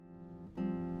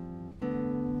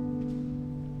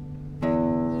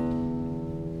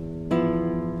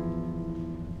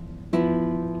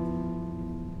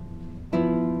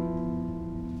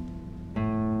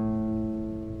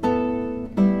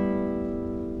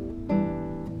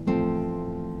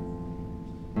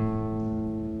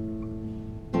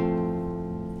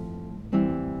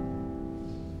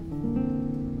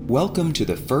Welcome to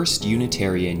the First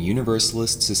Unitarian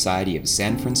Universalist Society of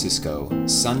San Francisco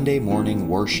Sunday Morning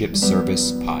Worship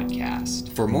Service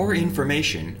podcast. For more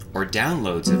information or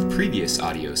downloads of previous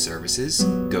audio services,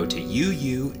 go to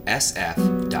uusf.org.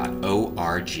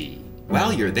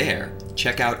 While you're there,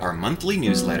 check out our monthly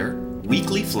newsletter,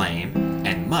 weekly flame,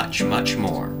 and much, much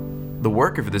more. The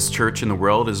work of this church in the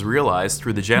world is realized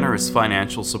through the generous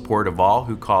financial support of all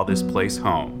who call this place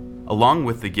home. Along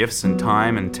with the gifts and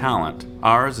time and talent,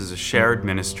 ours is a shared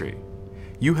ministry.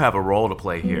 You have a role to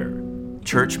play here.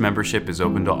 Church membership is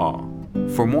open to all.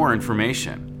 For more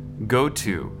information, go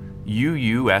to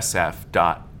uusf.org.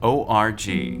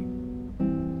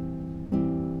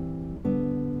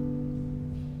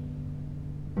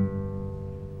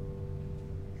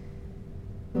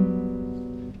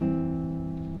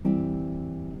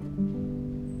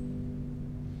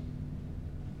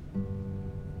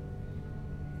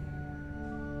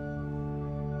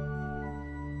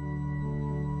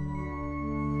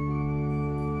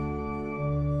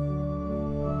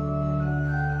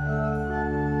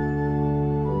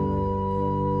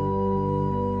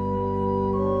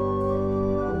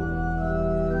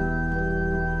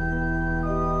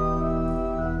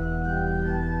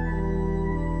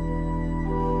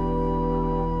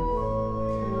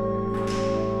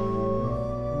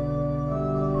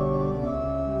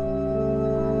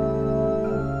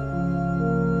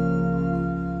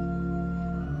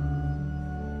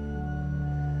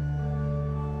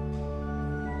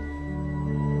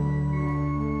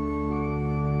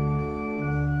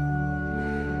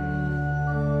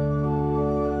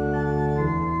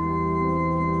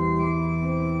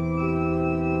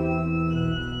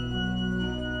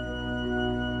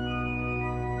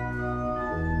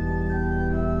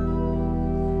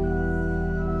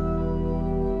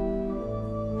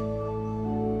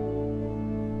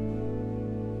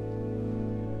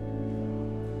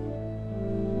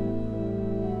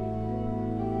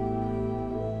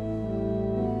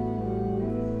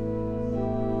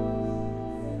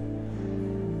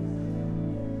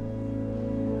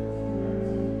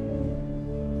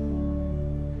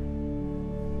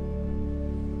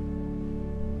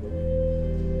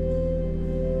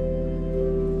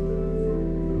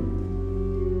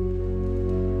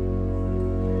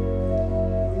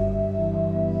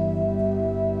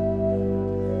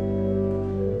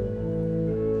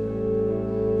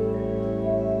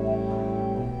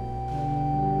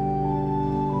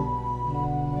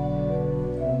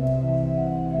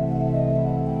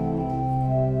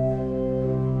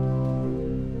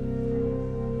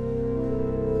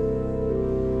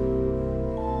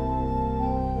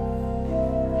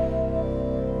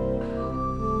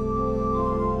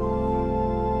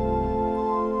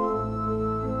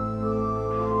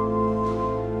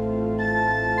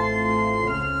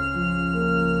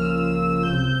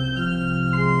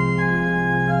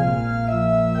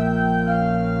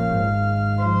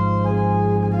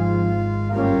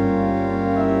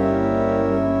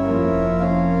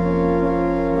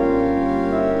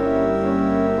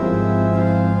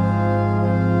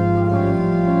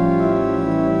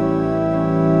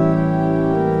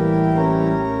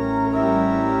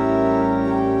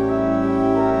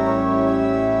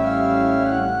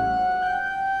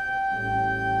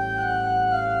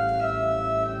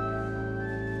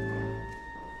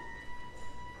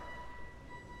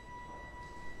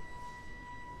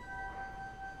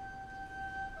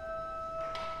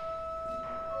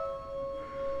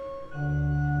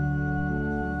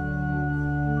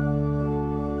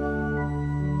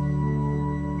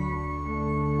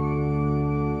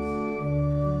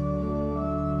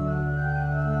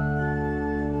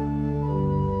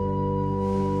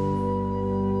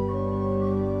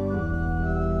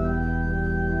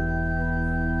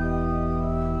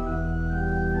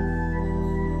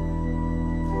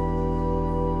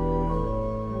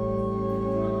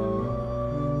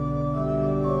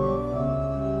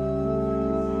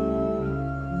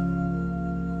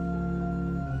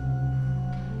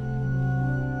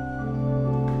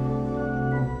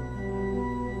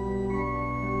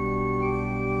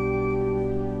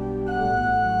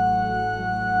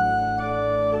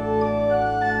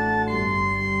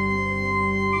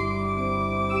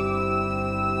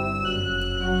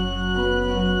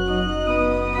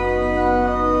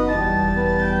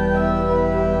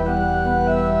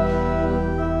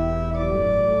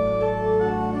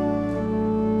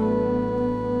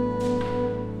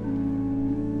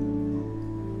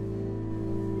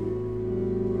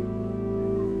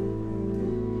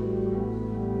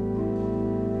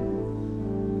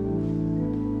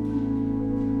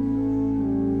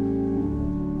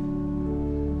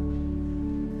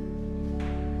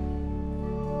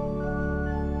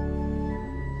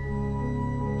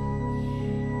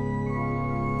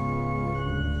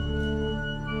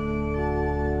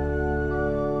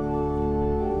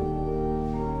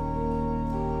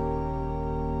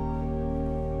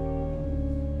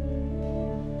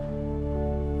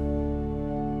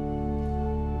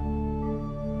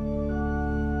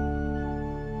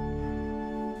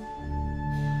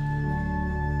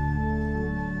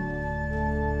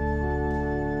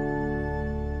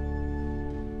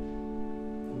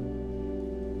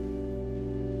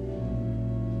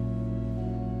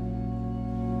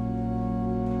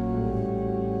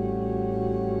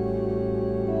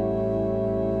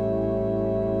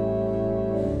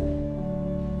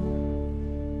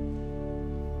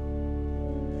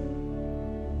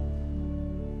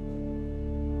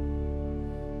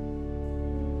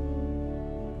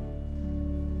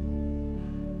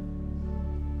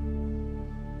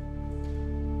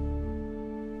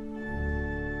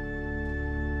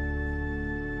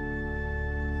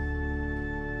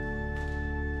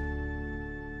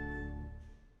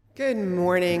 Good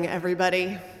morning,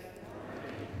 everybody.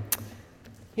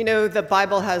 You know, the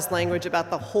Bible has language about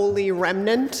the holy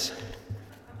remnant.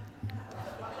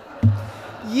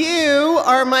 You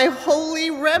are my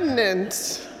holy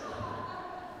remnant.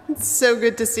 It's so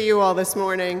good to see you all this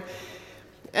morning.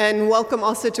 And welcome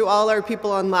also to all our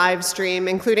people on live stream,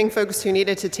 including folks who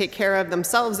needed to take care of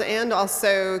themselves and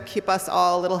also keep us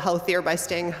all a little healthier by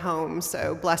staying home.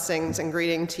 So blessings and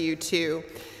greeting to you too.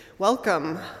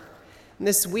 Welcome.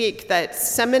 This week that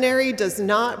seminary does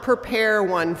not prepare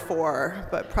one for,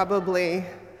 but probably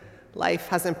life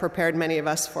hasn't prepared many of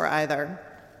us for either.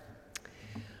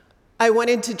 I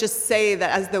wanted to just say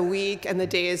that as the week and the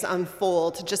days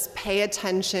unfold, to just pay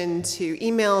attention to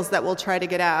emails that we'll try to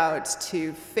get out,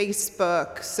 to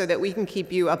Facebook, so that we can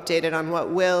keep you updated on what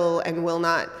will and will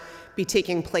not be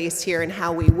taking place here and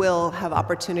how we will have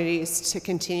opportunities to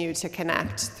continue to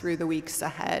connect through the weeks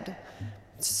ahead.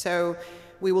 So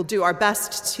we will do our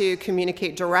best to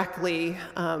communicate directly,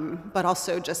 but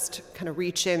also just kind of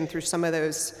reach in through some of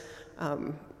those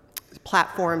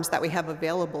platforms that we have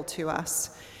available to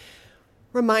us.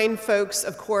 Remind folks,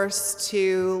 of course,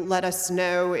 to let us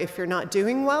know if you're not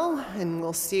doing well, and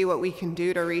we'll see what we can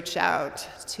do to reach out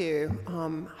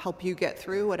to help you get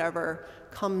through whatever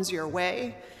comes your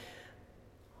way.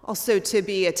 Also, to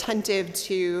be attentive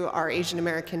to our Asian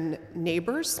American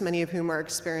neighbors, many of whom are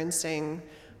experiencing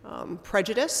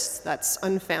prejudice that's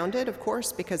unfounded, of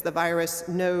course, because the virus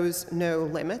knows no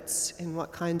limits in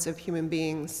what kinds of human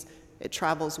beings it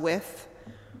travels with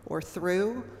or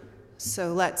through.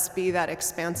 So let's be that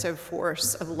expansive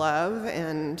force of love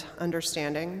and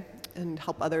understanding and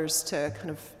help others to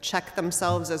kind of check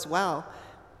themselves as well.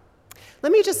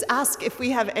 Let me just ask if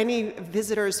we have any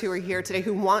visitors who are here today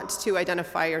who want to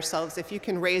identify yourselves. If you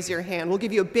can raise your hand, we'll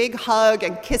give you a big hug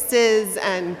and kisses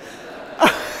and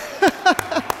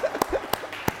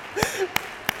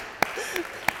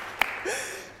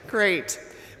Great.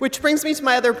 Which brings me to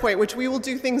my other point, which we will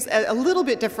do things a little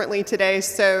bit differently today.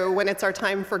 So when it's our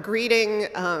time for greeting,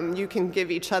 you can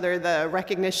give each other the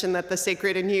recognition that the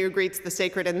sacred in you greets the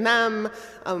sacred in them.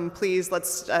 Please,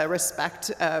 let's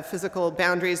respect physical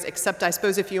boundaries, except I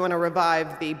suppose if you want to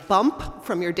revive the bump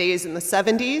from your days in the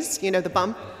 70s. You know the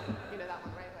bump? You know that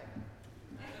one, right?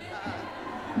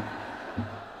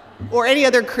 Or any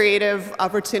other creative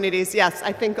opportunities. Yes,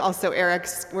 I think also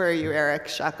Eric's, where are you, Eric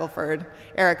Shackelford?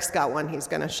 Eric's got one he's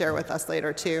going to share with us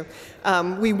later, too.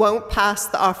 We won't pass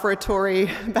the offertory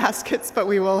baskets, but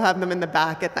we will have them in the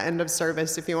back at the end of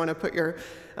service if you want to put your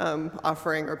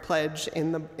offering or pledge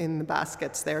in the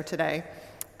baskets there today.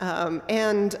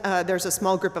 And there's a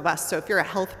small group of us, so if you're a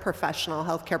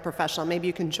healthcare professional, maybe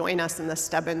you can join us in the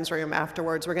Stebbins room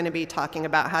afterwards. We're going to be talking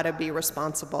about how to be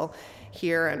responsible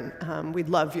here, and we'd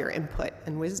love your input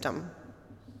and wisdom.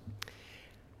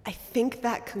 I think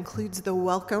that concludes the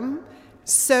welcome.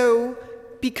 So,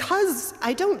 because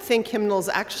I don't think hymnals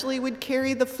actually would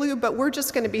carry the flu, but we're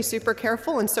just going to be super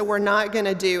careful, and so we're not going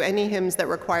to do any hymns that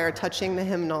require touching the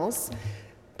hymnals,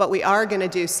 but we are going to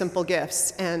do simple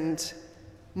gifts, and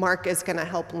Mark is going to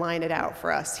help line it out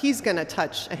for us. He's going to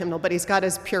touch a hymnal, but he's got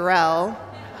his Purell.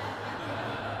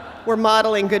 We're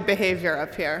modeling good behavior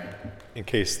up here. In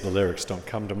case the lyrics don't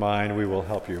come to mind, we will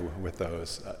help you with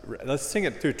those. Let's sing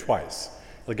it through twice.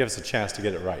 It'll give us a chance to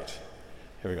get it right.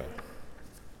 Here we go.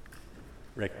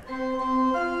 Rick.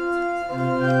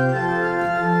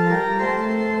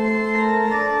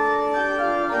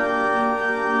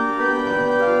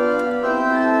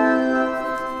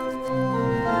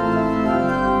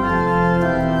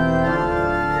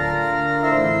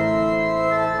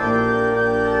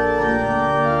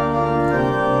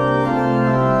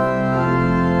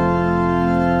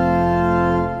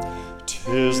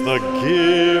 'Tis the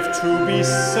gift to be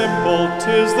simple,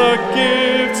 'tis the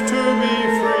gift to be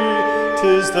free,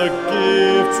 'tis the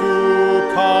gift to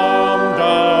come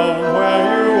down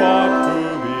where you ought to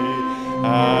be.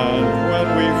 And when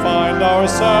we find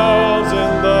ourselves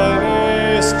in the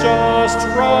place just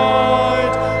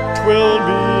right, 'twill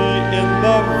be in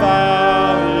the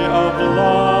valley of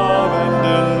love and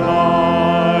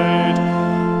delight.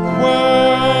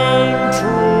 When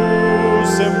true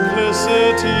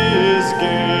simplicity is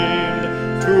gained,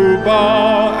 to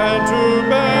bow and to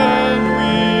bend,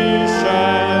 we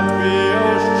shan't be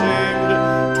ashamed.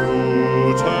 To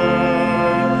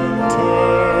turn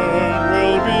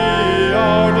will be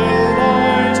our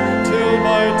delight, till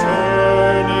by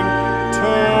turning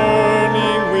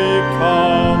we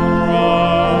come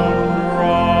round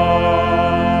right.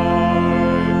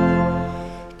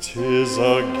 'Tis a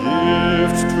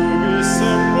gift to be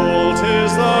simple,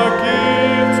 'tis a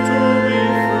gift to be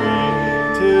free,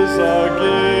 'tis a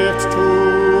gift to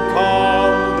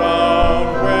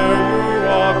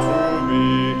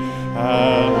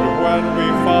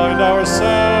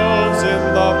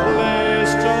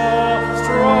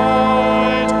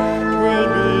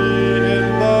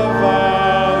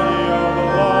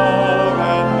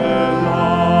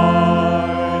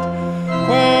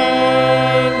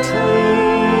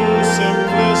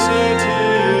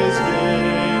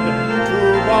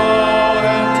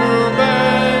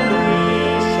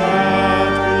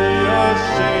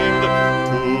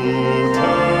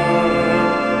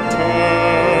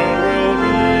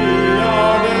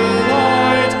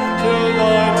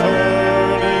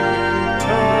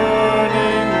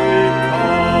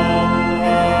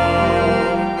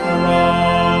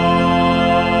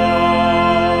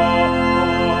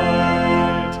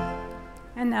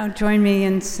join me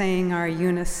in saying our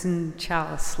unison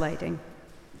chalice lighting.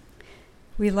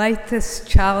 We light this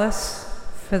chalice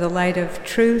for the light of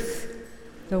truth,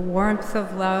 the warmth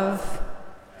of love,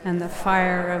 and the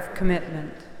fire of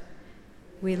commitment.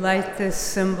 We light this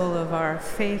symbol of our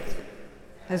faith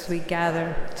as we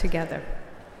gather together.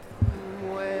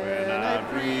 When I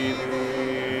breathe in,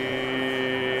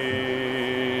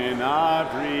 I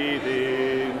breathe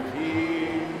in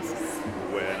peace.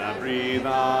 When I breathe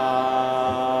out,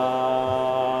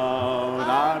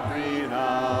 I breathe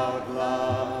out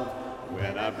love.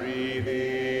 When I breathe in,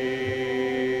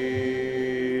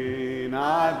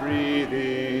 I breathe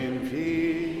in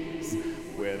peace.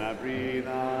 When I breathe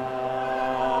out,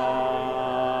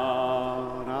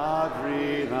 I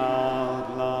breathe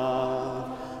out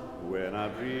love. When I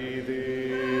breathe in,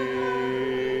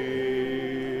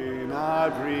 I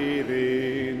breathe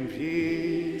in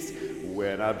peace.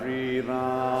 When I breathe out,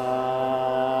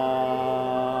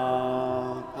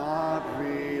 I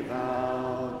breathe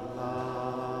out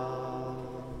love.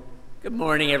 Good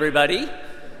morning, everybody.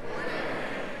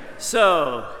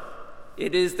 So,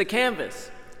 it is the canvas,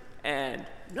 and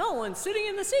no one's sitting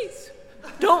in the seats.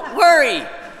 Don't worry,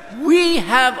 we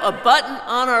have a button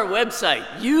on our website.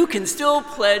 You can still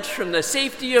pledge from the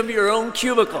safety of your own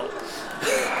cubicle.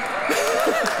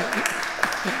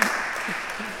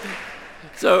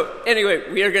 So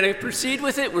anyway, we are going to proceed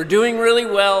with it. We're doing really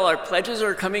well. Our pledges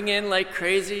are coming in like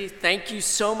crazy. Thank you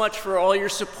so much for all your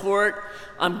support.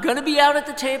 I'm going to be out at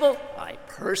the table. I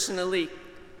personally,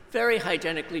 very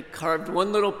hygienically carved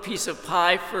one little piece of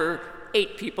pie for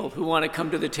 8 people who want to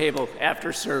come to the table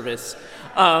after service.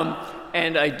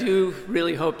 And I do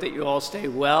really hope that you all stay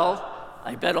well.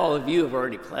 I bet all of you have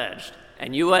already pledged.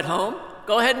 And you at home,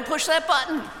 go ahead and push that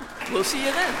button. We'll see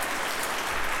you then.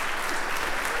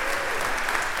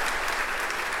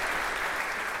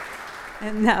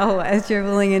 And now, as you're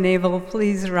willing and able,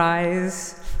 please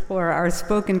rise for our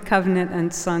spoken covenant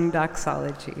and sung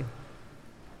doxology.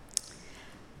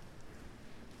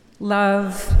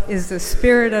 Love is the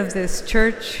spirit of this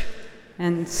church,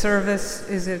 and service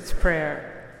is its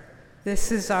prayer.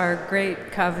 This is our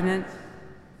great covenant,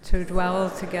 to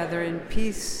dwell together in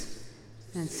peace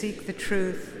and seek the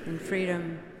truth and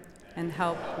freedom and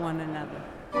help one another.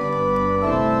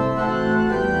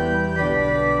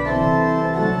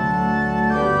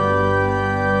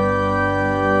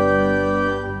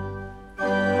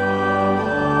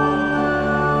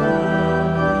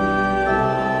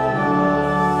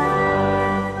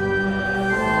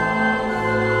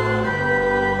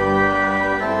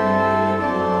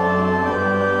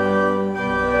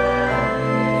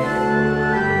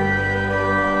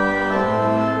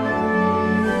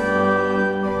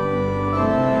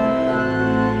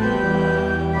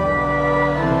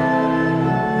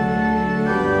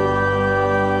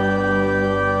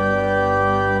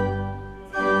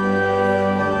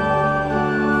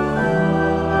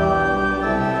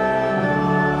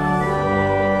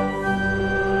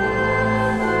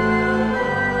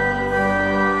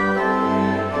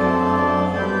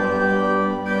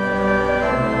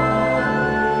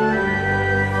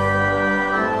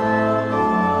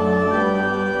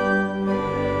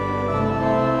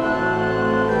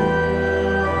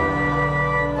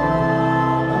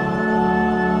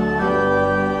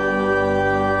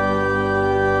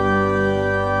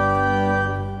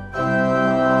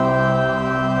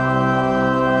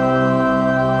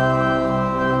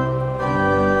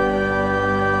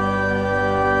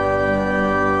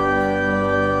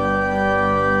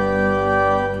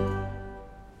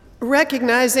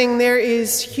 Recognizing there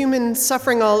is human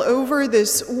suffering all over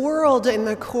this world in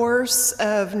the course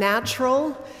of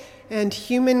natural and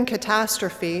human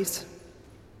catastrophes,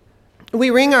 we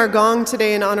ring our gong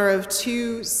today in honor of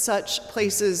 2 such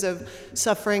places of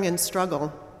suffering and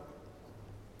struggle.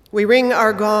 We ring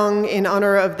our gong in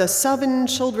honor of the 7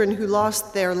 children who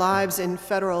lost their lives in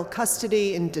federal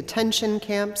custody in detention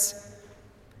camps.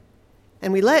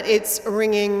 And we let its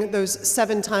ringing those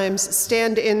 7 times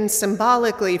stand in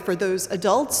symbolically for those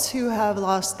adults who have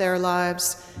lost their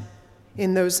lives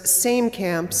in those same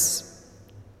camps,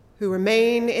 who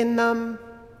remain in them,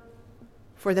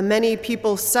 for the many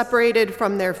people separated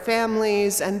from their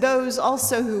families, and those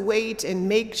also who wait in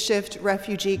makeshift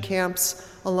refugee camps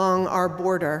along our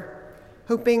border,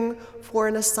 hoping for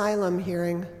an asylum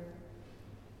hearing.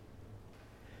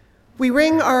 We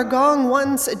ring our gong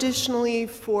once additionally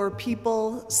for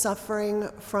people suffering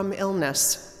from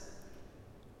illness,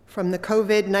 from the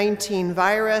COVID-19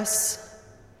 virus,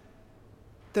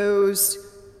 those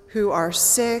who are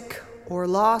sick or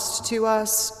lost to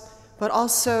us, but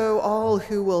also all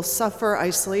who will suffer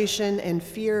isolation and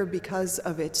fear because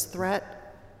of its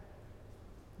threat.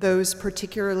 those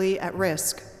particularly at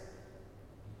risk,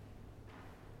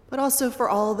 but also for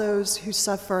all those who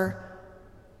suffer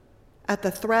at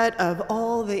the threat of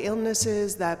all the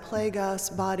illnesses that plague us,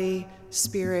 body,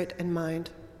 spirit, and mind.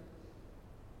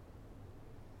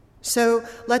 So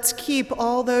let's keep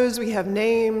all those we have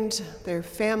named, their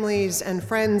families and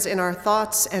friends, in our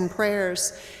thoughts and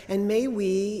prayers, and may we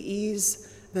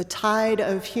ease the tide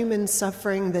of human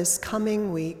suffering this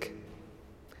coming week,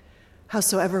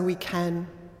 howsoever we can.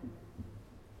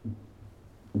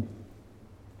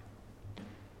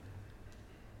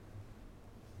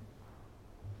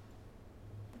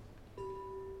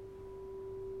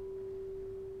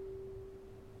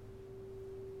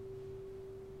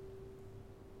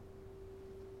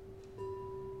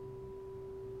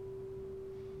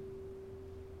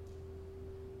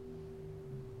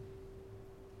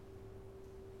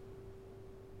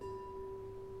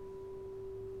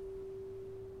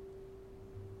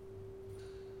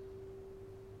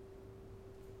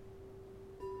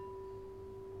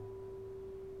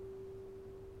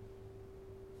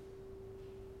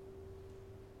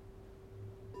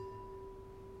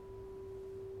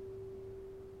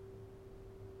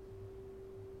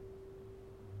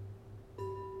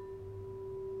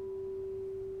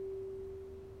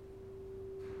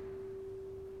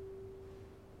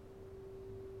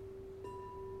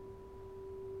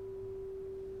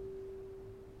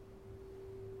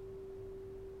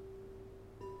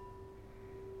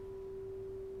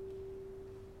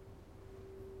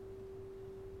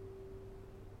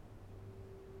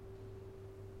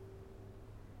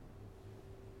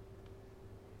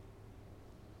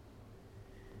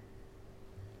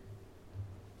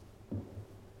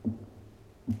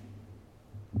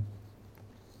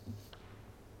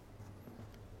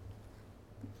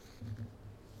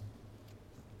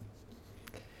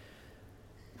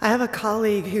 I have a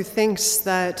colleague who thinks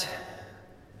that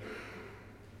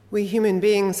we human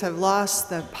beings have lost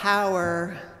the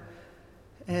power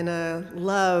and a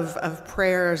love of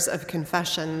prayers of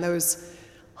confession, those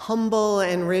humble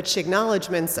and rich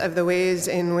acknowledgments of the ways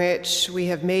in which we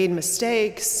have made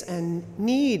mistakes and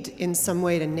need in some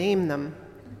way to name them.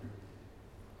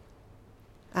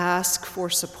 Ask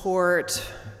for support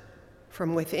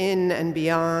from within and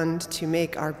beyond to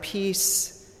make our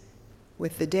peace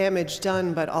with the damage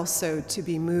done, but also to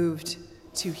be moved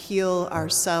to heal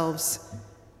ourselves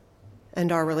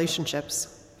and our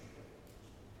relationships.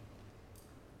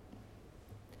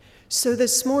 So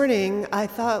this morning, I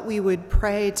thought we would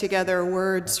pray together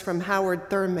words from Howard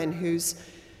Thurman, whose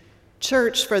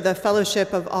church for the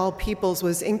Fellowship of All Peoples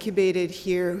was incubated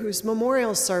here, whose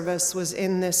memorial service was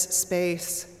in this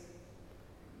space.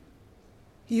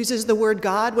 He uses the word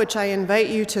God, which I invite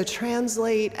you to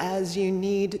translate as you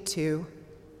need to,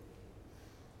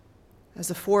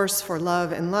 as a force for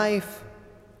love and life,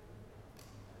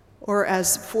 or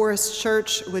as Forest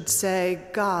Church would say,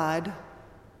 God,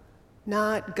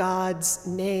 not God's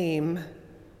name,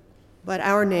 but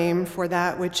our name for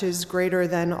that which is greater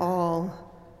than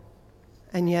all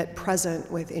and yet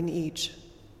present within each.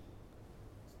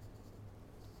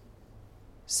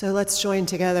 So let's join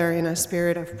together in a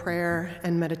spirit of prayer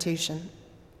and meditation.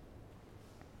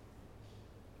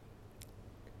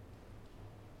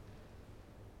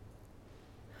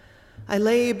 I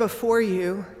lay before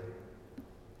you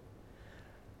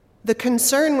the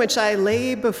concern which I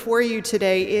lay before you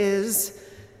today is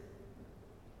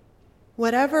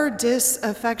whatever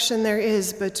disaffection there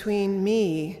is between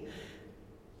me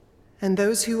and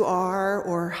those who are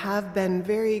or have been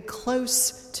very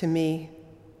close to me,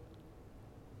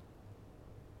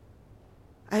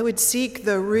 I would seek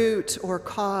the root or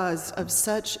cause of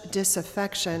such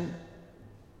disaffection.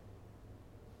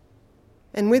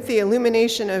 And with the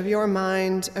illumination of your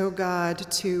mind, O God,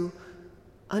 to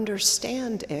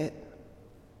understand it.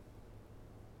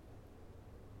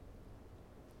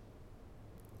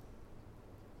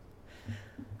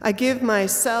 I give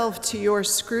myself to your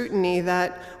scrutiny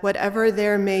that whatever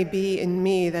there may be in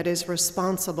me that is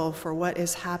responsible for what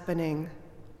is happening,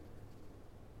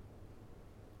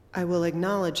 I will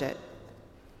acknowledge it.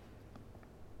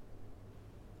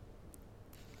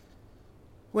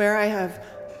 Where I have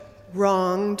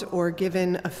wronged or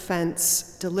given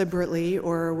offense deliberately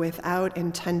or without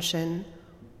intention,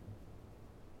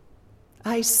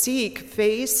 I seek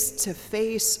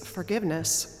face-to-face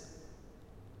forgiveness.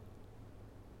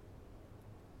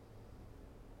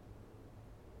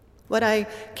 What I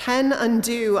can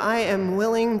undo, I am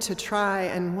willing to try,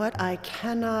 and what I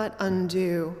cannot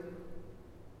undo,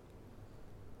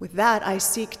 with that I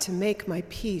seek to make my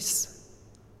peace.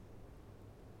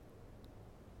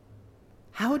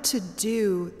 How to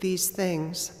do these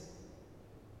things?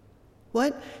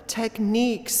 what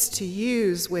techniques to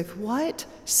use with what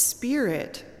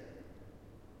spirit.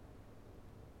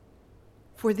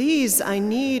 For these I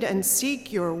need and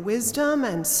seek your wisdom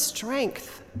and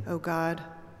strength, O God.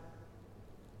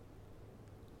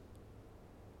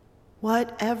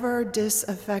 Whatever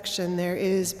disaffection there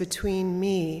is between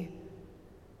me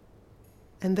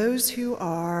and those who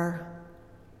are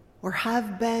or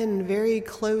have been very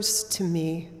close to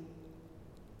me,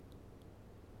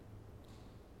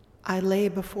 I lay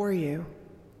before you.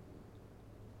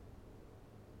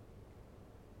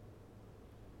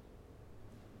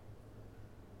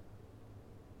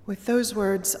 With those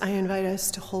words, I invite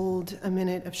us to hold a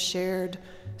minute of shared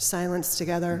silence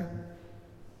together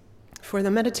for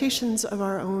the meditations of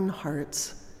our own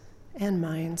hearts and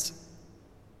minds.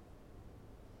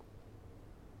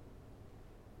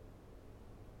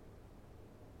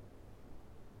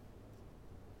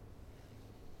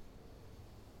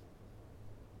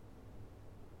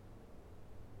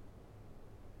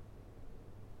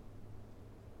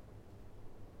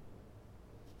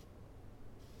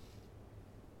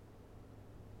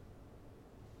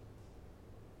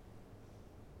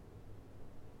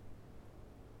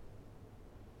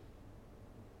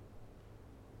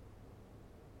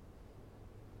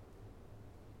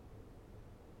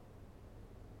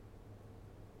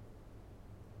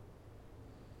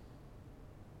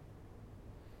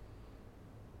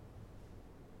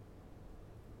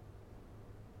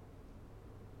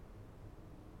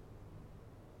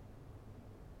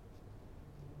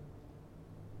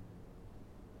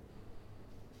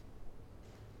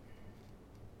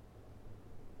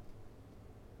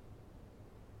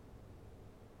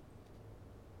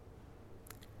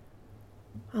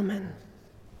 Amen.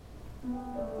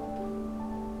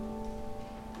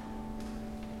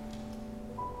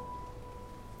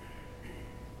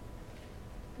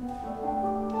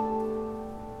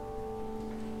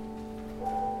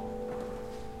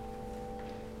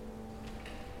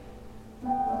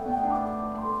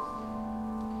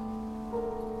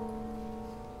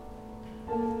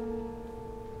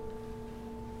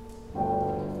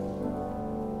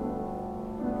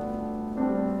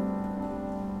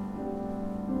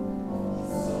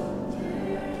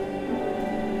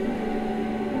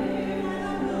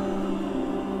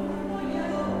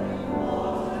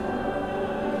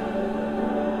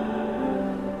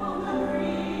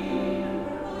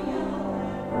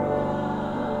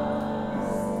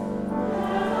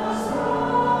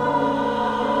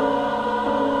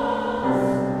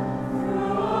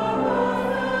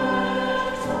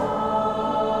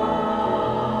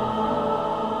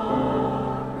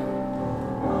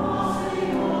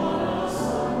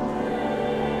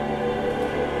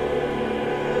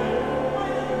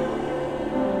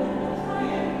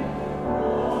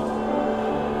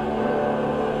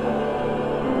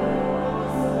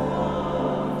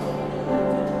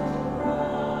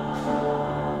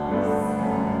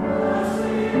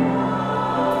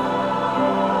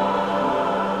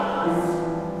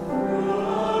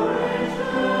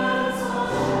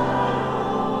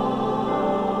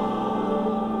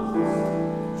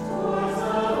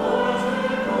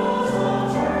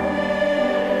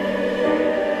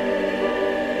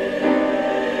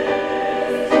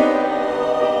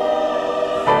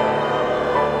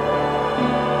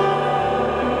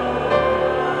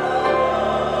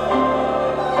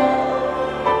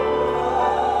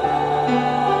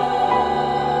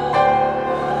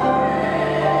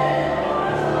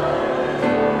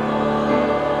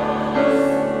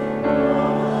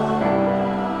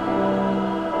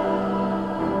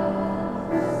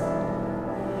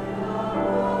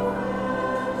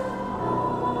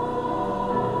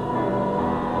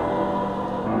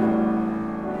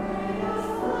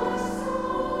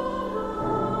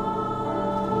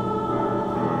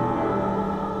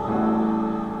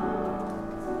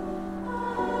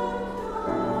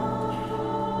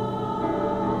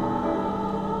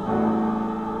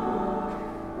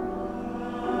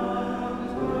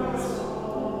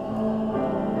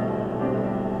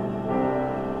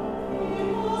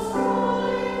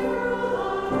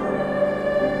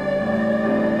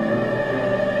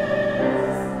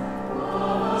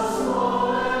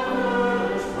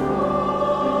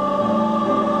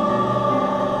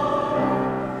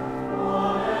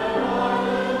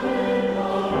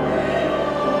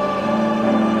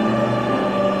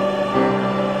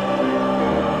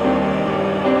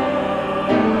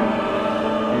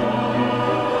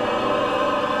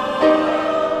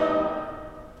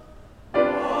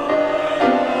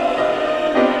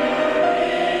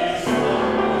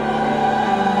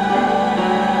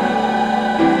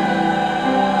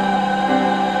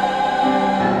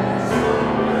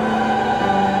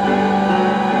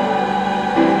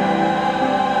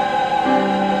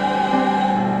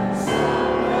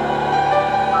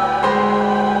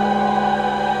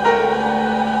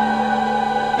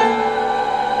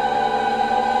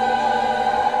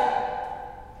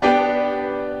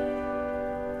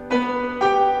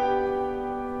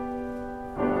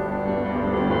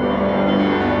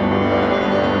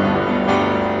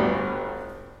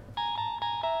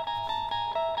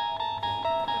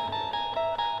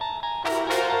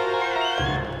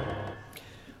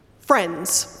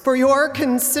 Friends, for your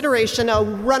consideration, a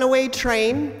runaway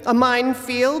train, a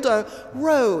minefield, a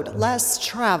road less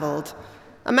traveled.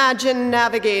 Imagine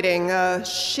navigating a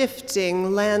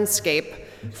shifting landscape,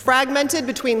 fragmented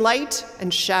between light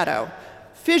and shadow,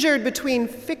 fissured between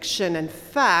fiction and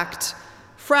fact,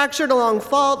 fractured along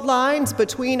fault lines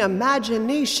between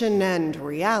imagination and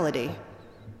reality.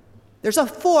 There's a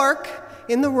fork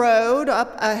in the road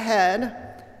up ahead,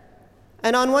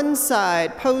 and on one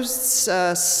side posts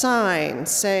a sign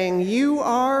saying, "You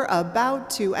are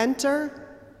about to enter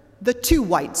the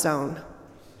two-white zone."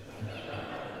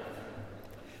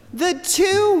 The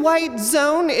two-white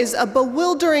zone is a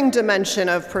bewildering dimension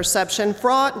of perception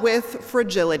fraught with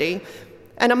fragility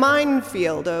and a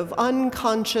minefield of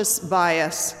unconscious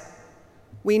bias.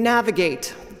 We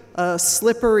navigate a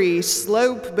slippery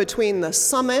slope between the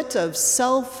summit of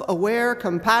self-aware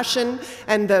compassion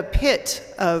and the pit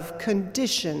of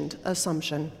conditioned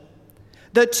assumption.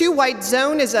 The two-white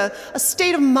zone is a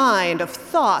state of mind, of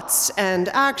thoughts and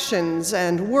actions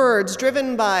and words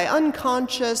driven by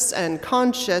unconscious and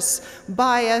conscious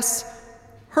bias,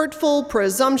 hurtful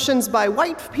presumptions by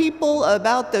white people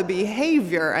about the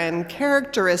behavior and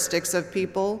characteristics of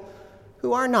people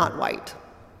who are not white.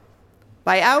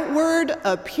 By outward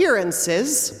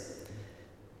appearances,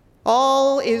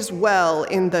 all is well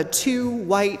in the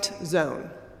two-white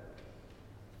zone,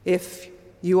 if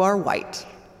you are white.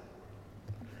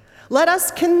 Let us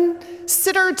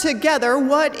consider together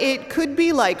what it could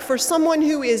be like for someone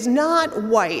who is not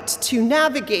white to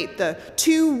navigate the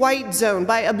two-white zone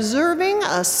by observing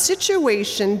a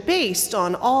situation based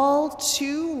on all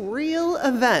too real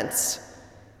events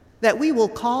that we will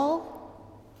call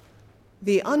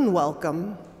the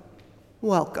unwelcome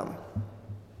welcome.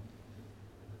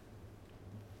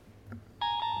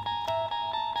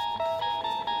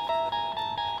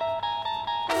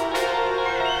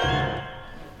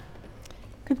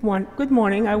 Good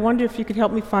morning. I wonder if you could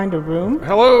help me find a room.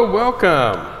 Hello,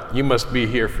 welcome. You must be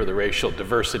here for the Racial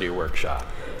Diversity Workshop.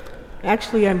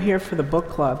 Actually, I'm here for the book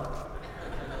club.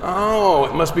 Oh,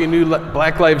 it must be a new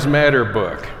Black Lives Matter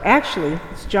book. Actually,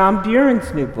 it's John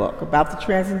Buren's new book about the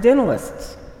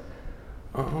Transcendentalists.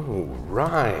 Oh,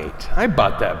 right. I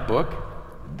bought that book.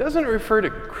 Doesn't it refer to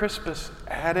Crispus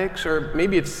Attucks, or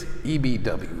maybe it's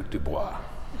E.B.W. Du Bois?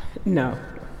 No.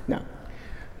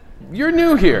 You're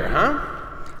new here, huh?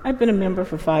 I've been a member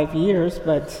for 5 years,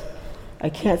 but I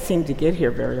can't seem to get here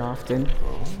very often.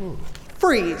 Oh.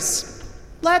 Freeze.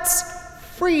 Let's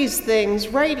freeze things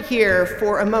right here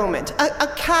for a moment. A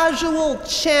casual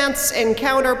chance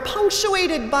encounter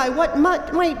punctuated by what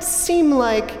might seem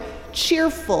like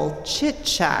cheerful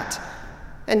chit-chat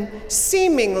and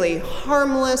seemingly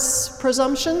harmless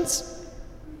presumptions.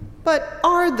 But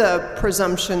are the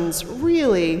presumptions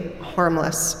really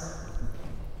harmless?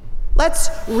 Let's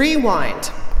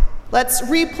rewind. Let's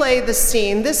replay the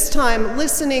scene, this time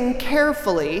listening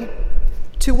carefully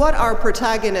to what our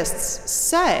protagonists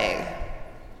say,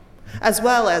 as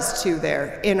well as to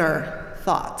their inner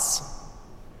thoughts.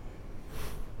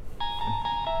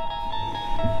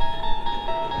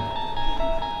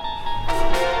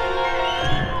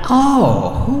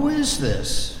 Oh, who is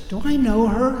this? Do I know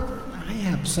her? I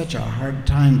have such a hard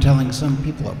time telling some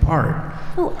people apart.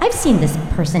 Oh, I've seen this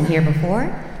person here before.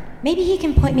 Maybe he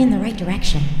can point me in the right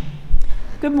direction.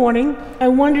 Good morning. I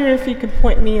wonder if you could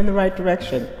point me in the right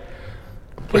direction.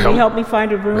 Can you help me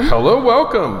find a room? Hello,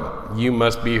 welcome. You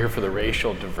must be here for the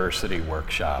Racial Diversity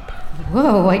Workshop.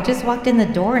 Whoa, I just walked in the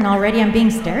door and already I'm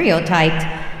being stereotyped.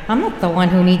 I'm not the one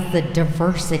who needs the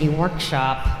diversity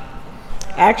workshop.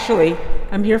 Actually,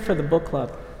 I'm here for the book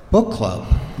club. Book club?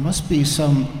 Must be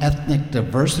some ethnic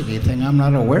diversity thing I'm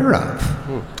not aware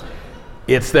of.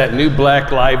 It's that new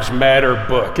Black Lives Matter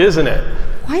book, isn't it?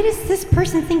 Why does this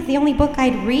person think the only book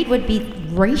I'd read would be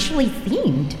racially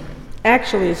themed?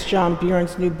 Actually, it's John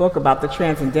Buren's new book about the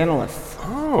Transcendentalists.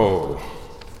 Oh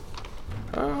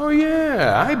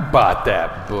yeah, I bought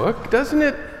that book. Doesn't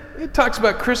it? It talks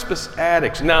about Crispus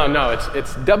Attucks. No,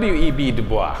 it's W.E.B. Du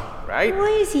Bois, right?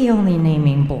 Why is he only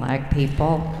naming black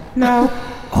people? No.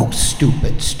 Oh,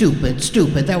 stupid.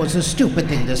 That was a stupid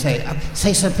thing to say.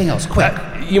 Say something else, quick.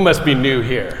 You must be new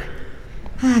here.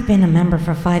 I've been a member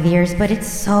for 5 years, but it's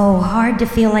so hard to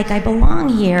feel like I belong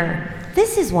here.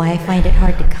 This is why I find it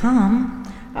hard to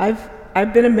come.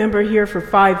 I've been a member here for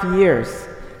 5 years,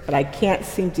 but I can't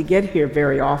seem to get here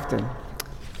very often.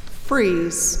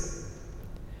 Freeze.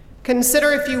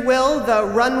 Consider, if you will, the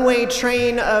runway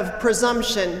train of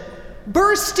presumption,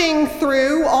 bursting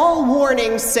through all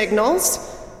warning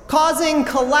signals, causing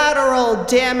collateral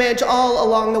damage all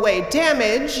along the way.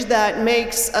 Damage that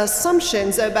makes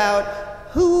assumptions about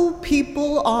who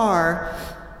people are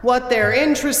what they're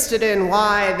interested in,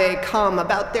 why they come,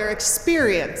 about their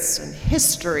experience and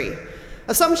history.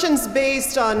 Assumptions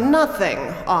based on nothing,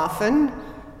 often,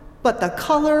 but the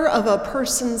color of a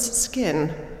person's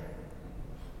skin.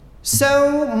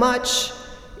 So much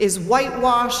is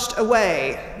whitewashed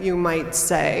away, you might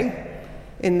say,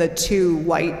 in the too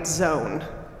white zone.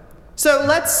 So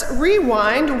let's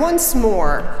rewind once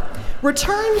more.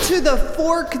 Return to the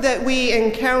fork that we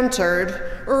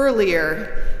encountered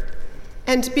earlier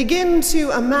and begin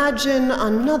to imagine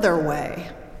another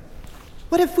way.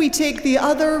 What if we take the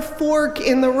other fork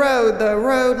in the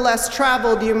road less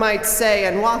traveled, you might say,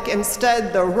 and walk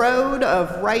instead the road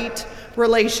of right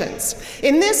relations?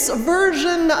 In this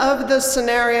version of the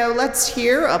scenario, let's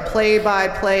hear a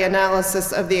play-by-play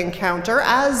analysis of the encounter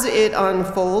as it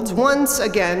unfolds, once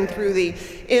again through the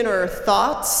inner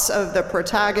thoughts of the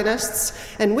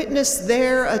protagonists, and witness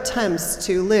their attempts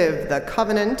to live the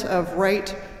covenant of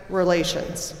right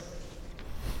relations.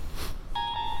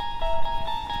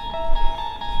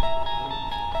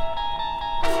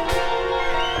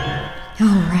 All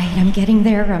right, I'm getting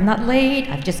there. I'm not late.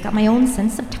 I've just got my own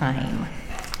sense of time.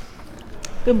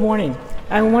 Good morning.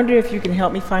 I wonder if you can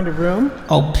help me find a room?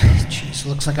 Oh, jeez,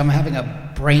 looks like I'm having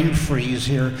a brain freeze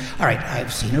here. All right,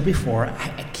 I've seen her before.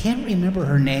 I can't remember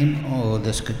her name. Oh,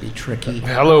 this could be tricky.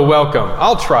 Hello, welcome.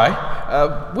 I'll try.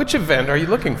 Which event are you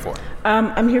looking for?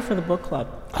 I'm here for the book club.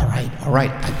 All right,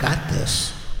 I got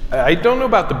this. I don't know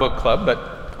about the book club,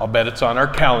 but I'll bet it's on our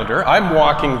calendar. I'm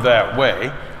walking that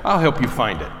way. I'll help you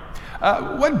find it.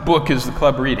 What book is the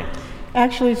club reading?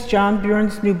 Actually, it's John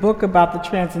Byrne's new book about the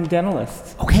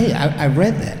Transcendentalists. Okay, I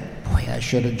read that. Boy, I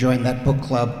should have joined that book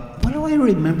club. What do I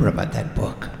remember about that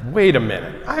book? Wait a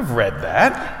minute. I've read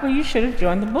that. Well, you should have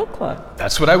joined the book club.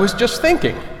 That's what I was just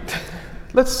thinking.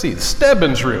 Let's see, the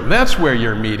Stebbins room. That's where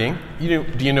you're meeting. Do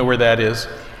you know where that is?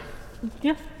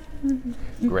 Yeah.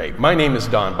 Great. My name is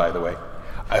Don, by the way.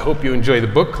 I hope you enjoy the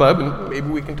book club, and maybe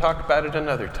we can talk about it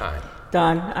another time.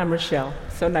 Don, I'm Rochelle.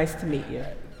 So nice to meet you.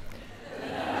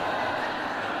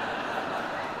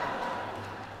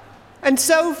 And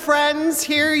so, friends,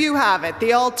 here you have it.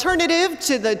 The alternative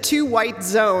to the too white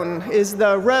zone is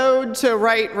the road to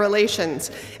right relations.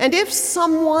 And if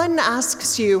someone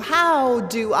asks you, how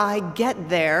do I get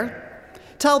there?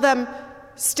 Tell them,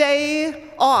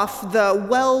 stay off the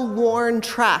well-worn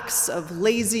tracks of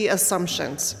lazy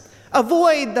assumptions.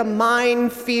 Avoid the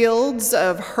minefields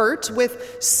of hurt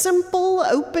with simple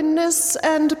openness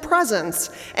and presence,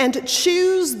 and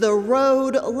choose the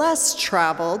road less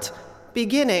traveled,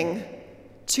 beginning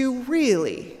to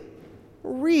really,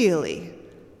 really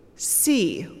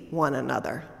see one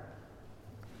another.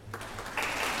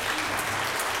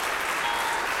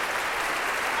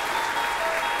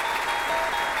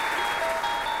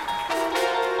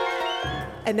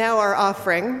 And now our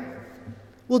offering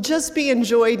will just be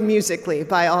enjoyed musically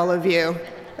by all of you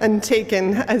and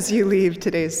taken as you leave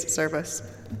today's service.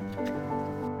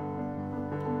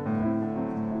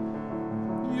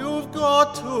 You've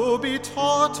got to be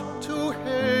taught to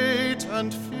hate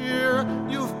and fear.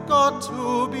 You've got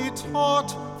to be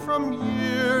taught from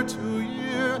year to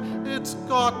year. It's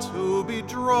got to be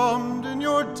drummed in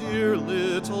your dear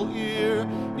little ear.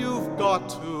 You've got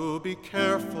to be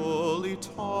carefully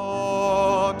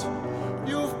taught.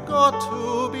 You've got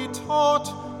to be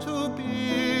taught to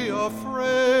be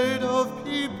afraid of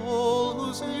people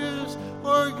whose ears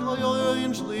are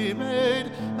strangely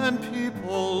made, and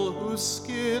people whose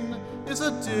skin is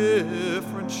a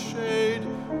different shade.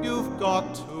 You've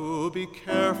got to be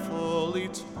carefully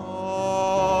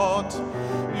taught.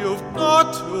 You've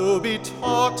got to be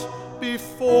taught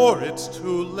before it's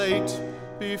too late,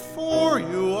 before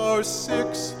you are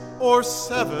 6 or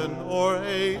 7 or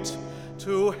 8,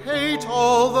 to hate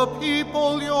all the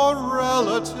people your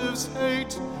relatives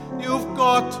hate. You've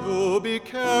got to be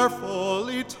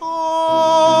carefully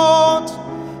taught.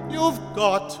 You've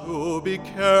got to be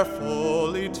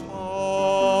carefully taught.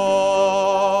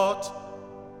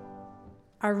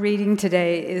 Our reading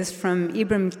today is from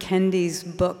Ibram Kendi's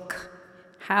book,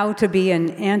 How to Be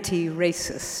an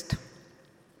Anti-Racist.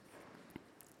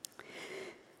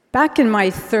 Back in my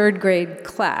 3rd grade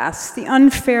class, the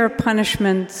unfair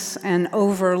punishments and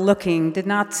overlooking did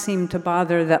not seem to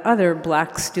bother the other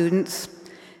black students,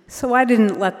 so I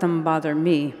didn't let them bother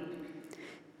me.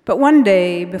 But one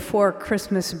day before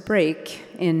Christmas break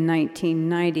in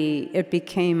 1990, it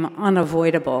became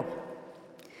unavoidable.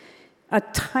 A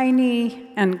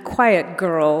tiny and quiet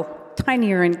girl,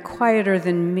 tinier and quieter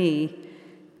than me,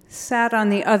 sat on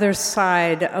the other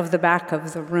side of the back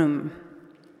of the room.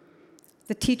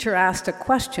 The teacher asked a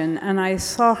question, and I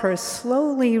saw her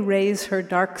slowly raise her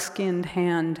dark-skinned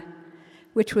hand,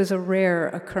 which was a rare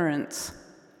occurrence.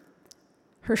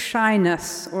 Her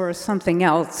shyness, or something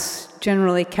else,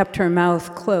 generally kept her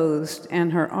mouth closed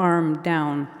and her arm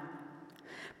down.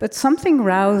 But something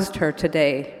roused her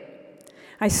today.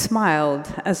 I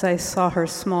smiled as I saw her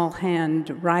small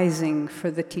hand rising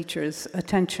for the teacher's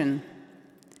attention.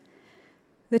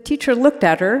 The teacher looked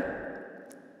at her,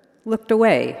 looked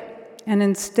away, and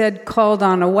instead called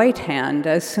on a white hand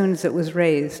as soon as it was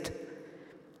raised.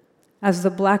 As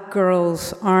the black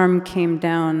girl's arm came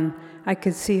down, I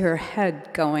could see her head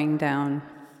going down.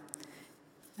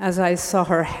 As I saw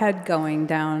her head going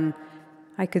down,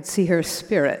 I could see her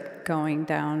spirit going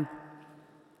down.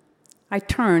 I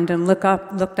turned and looked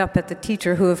up at the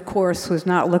teacher, who, of course, was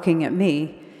not looking at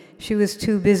me. She was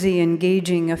too busy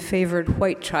engaging a favored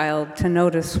white child to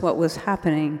notice what was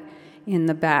happening in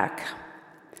the back.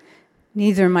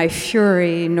 Neither my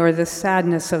fury nor the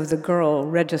sadness of the girl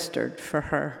registered for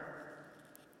her.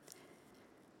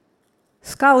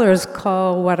 Scholars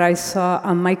call what I saw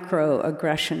a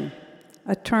microaggression,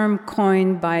 a term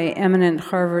coined by eminent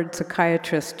Harvard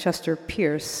psychiatrist Chester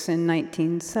Pierce in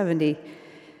 1970.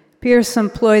 Pierce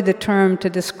employed the term to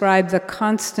describe the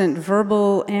constant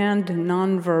verbal and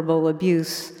nonverbal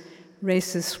abuse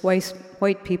racist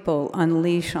white people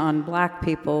unleash on black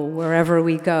people wherever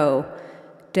we go,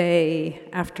 day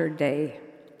after day.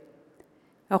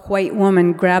 A white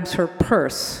woman grabs her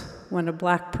purse when a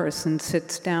black person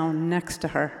sits down next to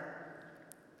her.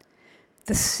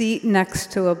 The seat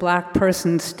next to a black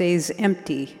person stays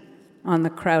empty on the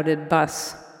crowded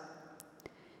bus.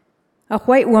 A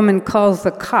white woman calls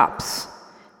the cops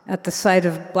at the sight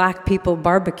of black people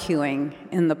barbecuing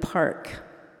in the park.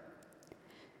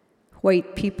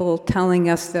 White people telling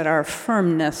us that our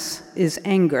firmness is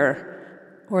anger,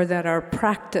 or that our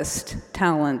practiced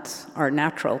talents are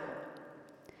natural.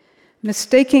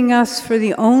 Mistaking us for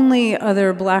the only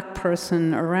other black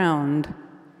person around.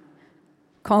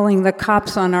 Calling the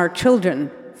cops on our children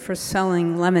for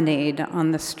selling lemonade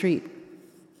on the street.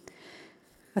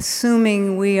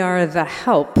 Assuming we are the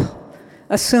help,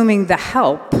 assuming the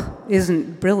help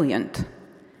isn't brilliant,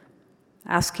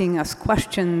 asking us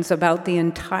questions about the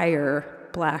entire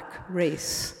black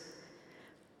race,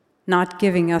 not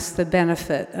giving us the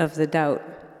benefit of the doubt.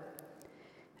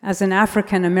 As an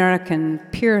African American,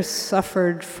 Pierce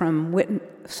suffered from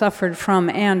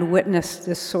and witnessed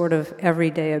this sort of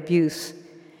everyday abuse.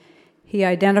 He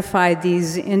identified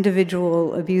these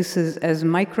individual abuses as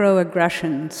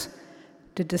microaggressions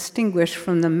to distinguish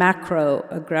from the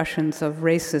macroaggressions of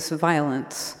racist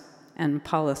violence and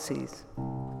policies.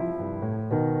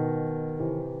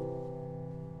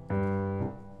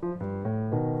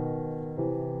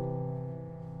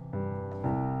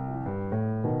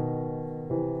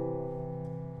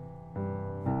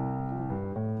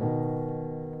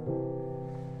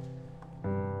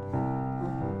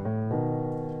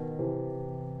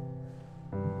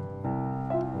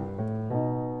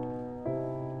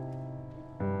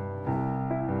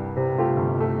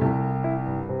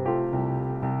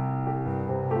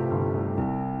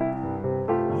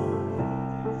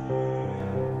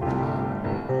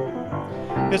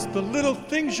 It's the little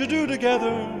things you do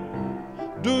together,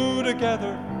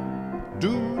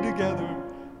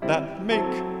 that make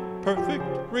perfect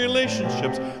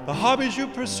relationships. The hobbies you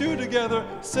pursue together,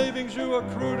 savings you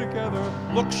accrue together,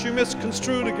 looks you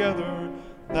misconstrue together,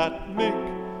 that make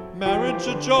marriage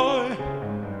a joy.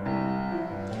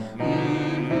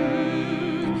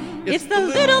 It's the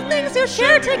little things you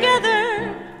share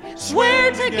together,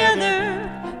 swear together,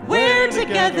 wear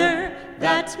together,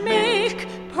 that make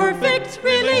perfect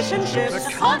relationships.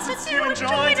 The concerts you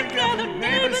enjoy together,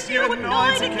 neighbors you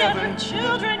annoy together,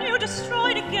 children you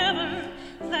destroy together,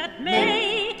 that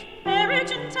make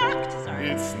marriage intact.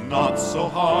 It's not so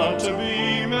hard to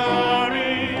be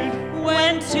married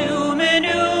when two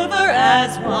maneuver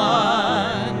as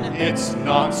one. It's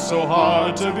not so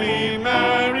hard to be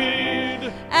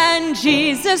married. And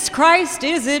Jesus Christ,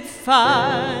 is it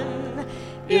fun?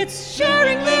 It's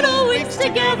sharing little weeks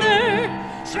together,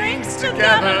 drinks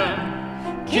together,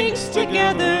 kinks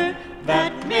together,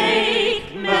 that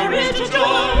make marriage a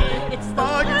joy. It's the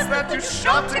bargains that you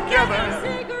shop together,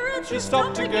 cigarettes you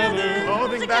stop together,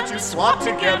 clothing that you swap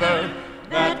together,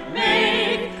 that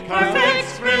make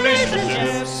perfect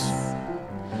relationships.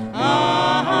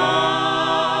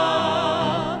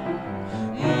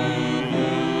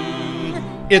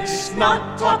 It's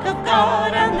not talk of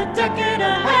God and the decade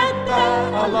ahead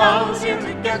that allows you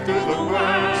to get through the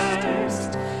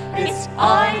worst. It's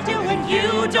I do and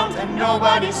you don't, and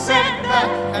nobody said that,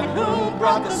 and who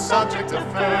brought the subject up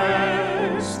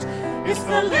first? It's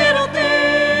the little things,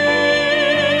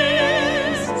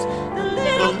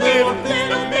 the little things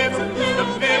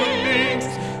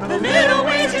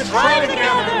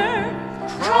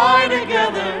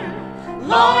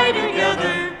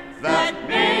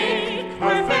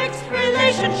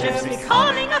relationships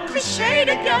becoming a cliche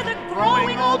together,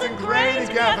 growing old and gray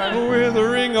together,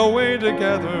 withering away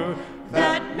together.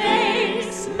 That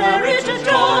makes marriage a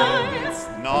joy. It's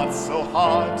not so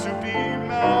hard to be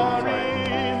married.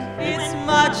 It's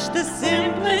much the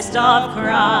simplest of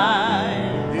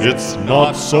crimes. It's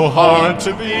not so hard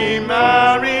to be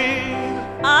married.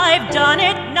 I've done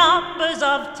it numbers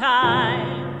of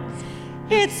times.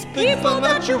 It's people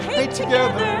that you hate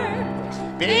together,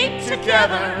 Be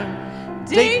together,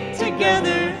 date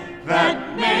together,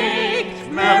 that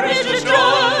make marriage a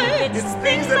joy. It's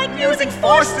things like using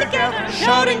force together,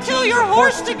 shouting till you're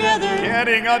hoarse together,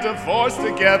 getting a divorce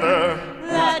together.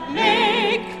 that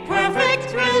make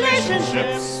perfect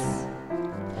relationships.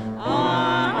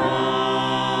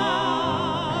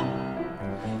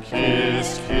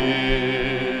 Kiss,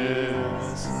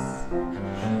 kiss.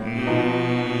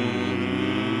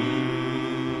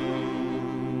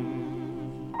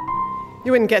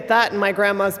 You wouldn't get that in my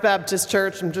grandma's Baptist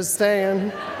church, I'm just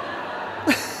saying.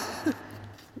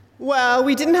 Well,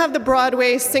 we didn't have the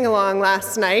Broadway sing-along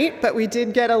last night, but we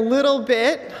did get a little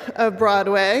bit of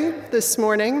Broadway this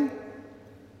morning.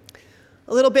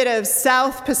 A little bit of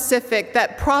South Pacific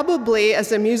that probably,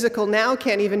 as a musical now,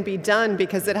 can't even be done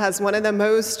because it has one of the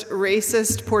most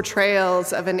racist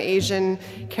portrayals of an Asian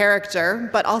character,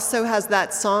 but also has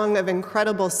that song of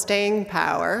incredible staying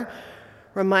power,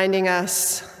 reminding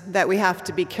us that we have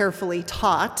to be carefully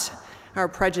taught our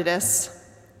prejudice.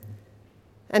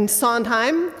 And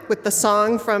Sondheim, with the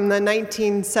song from the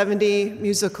 1970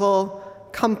 musical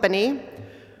Company,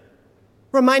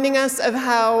 reminding us of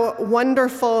how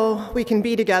wonderful we can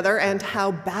be together and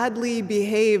how badly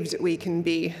behaved we can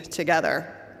be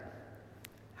together.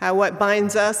 How what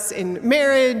binds us in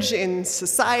marriage, in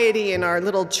society, in our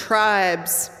little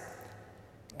tribes,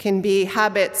 can be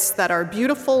habits that are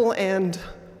beautiful and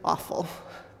awful.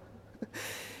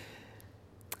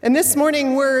 And this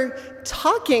morning we're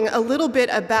talking a little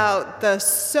bit about the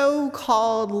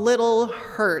so-called little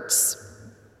hurts,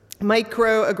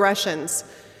 microaggressions,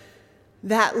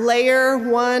 that layer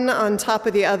one on top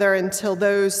of the other until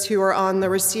those who are on the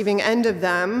receiving end of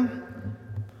them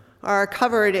are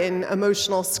covered in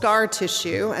emotional scar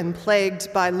tissue and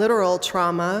plagued by literal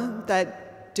trauma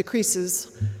that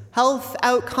decreases health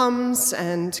outcomes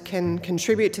and can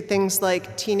contribute to things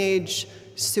like teenage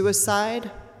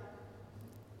suicide.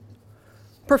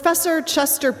 Professor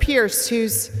Chester Pierce,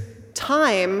 whose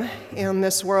time in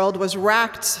this world was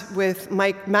racked with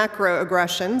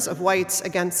macroaggressions of whites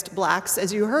against blacks,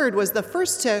 as you heard, was the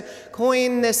first to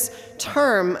coin this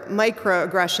term,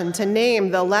 microaggression, to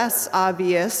name the less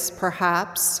obvious,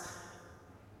 perhaps,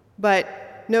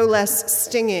 but no less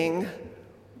stinging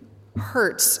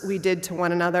hurts we did to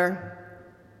one another.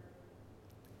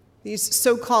 These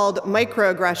so-called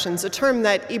microaggressions, a term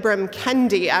that Ibram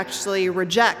Kendi actually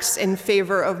rejects in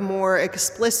favor of more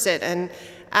explicit and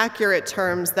accurate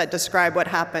terms that describe what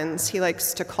happens. He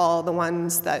likes to call the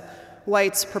ones that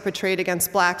whites perpetrate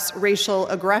against blacks racial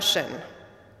aggression.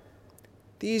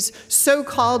 These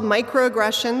so-called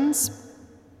microaggressions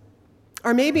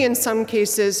are maybe in some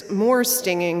cases more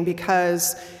stinging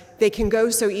because they can go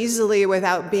so easily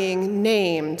without being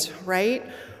named, right?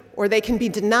 Or they can be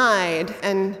denied,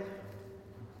 and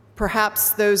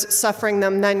perhaps those suffering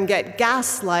them then get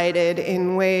gaslighted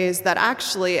in ways that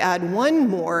actually add one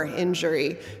more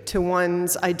injury to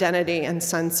one's identity and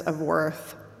sense of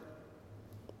worth.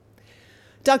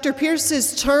 Dr.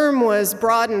 Pierce's term was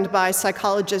broadened by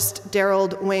psychologist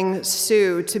Daryl Wing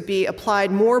Su to be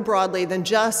applied more broadly than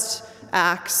just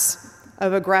acts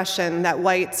of aggression that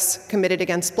whites committed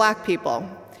against black people.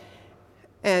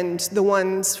 And the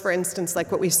ones, for instance,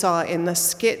 like what we saw in the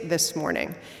skit this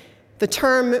morning. The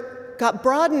term got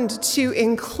broadened to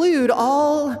include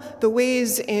all the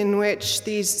ways in which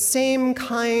these same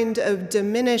kind of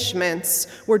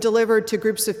diminishments were delivered to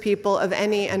groups of people of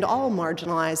any and all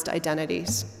marginalized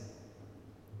identities.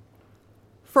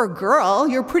 For a girl,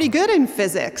 you're pretty good in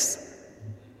physics.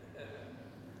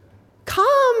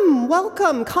 Come,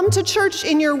 welcome, come to church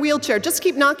in your wheelchair. Just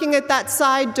keep knocking at that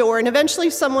side door and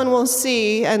eventually someone will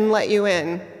see and let you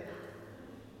in.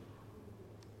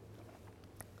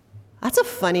 That's a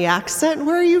funny accent.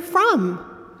 Where are you from?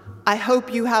 I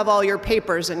hope you have all your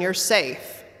papers and you're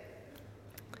safe.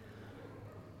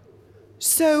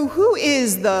 So who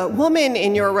is the woman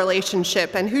in your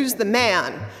relationship and who's the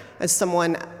man, as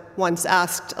someone once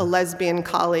asked a lesbian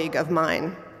colleague of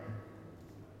mine.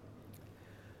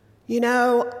 You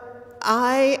know,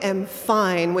 I am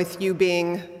fine with you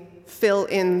being fill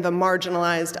in the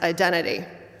marginalized identity,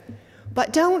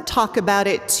 but don't talk about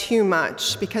it too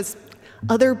much because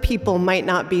other people might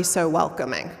not be so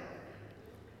welcoming.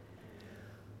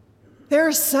 There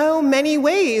are so many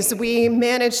ways we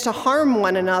manage to harm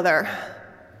one another.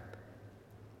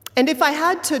 And if I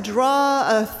had to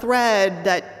draw a thread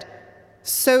that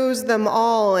sews them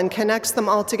all and connects them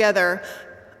all together,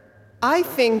 I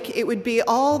think it would be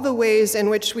all the ways in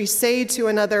which we say to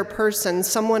another person,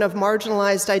 someone of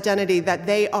marginalized identity, that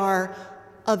they are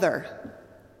other.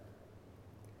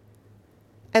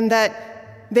 And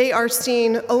that they are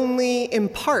seen only in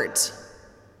part,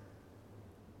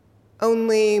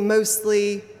 only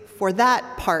mostly for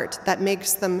that part that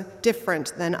makes them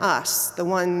different than us, the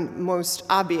one most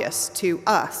obvious to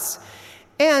us.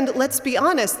 And let's be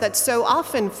honest, that so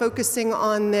often focusing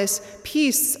on this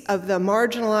piece of the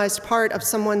marginalized part of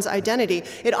someone's identity,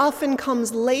 it often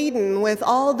comes laden with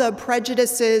all the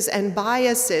prejudices and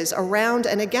biases around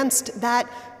and against that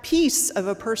piece of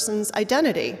a person's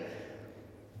identity.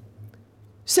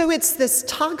 So it's this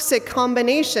toxic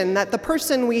combination that the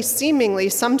person we seemingly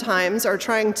sometimes are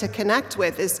trying to connect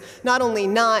with is not only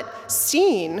not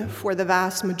seen for the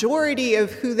vast majority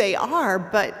of who they are,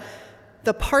 but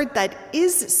the part that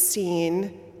is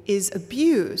seen is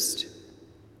abused.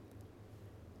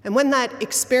 And when that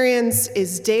experience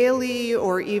is daily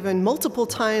or even multiple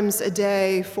times a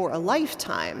day for a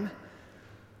lifetime,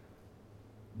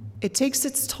 it takes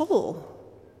its toll.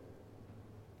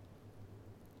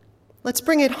 Let's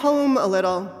bring it home a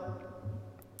little.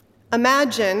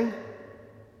 Imagine,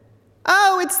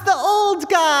 oh, it's the old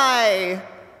guy.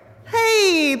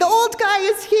 Hey, the old guy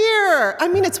is here. I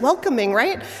mean, it's welcoming,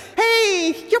 right?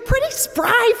 Hey, you're pretty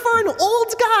spry for an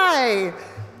old guy.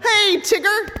 Hey,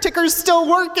 Tigger. Tigger's still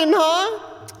working,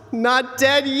 huh? Not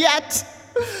dead yet.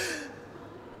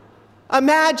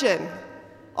 Imagine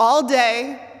all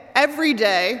day, every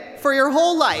day, for your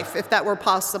whole life, if that were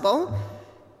possible.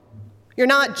 You're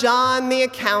not John the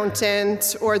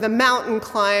accountant or the mountain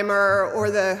climber or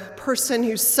the person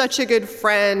who's such a good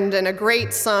friend and a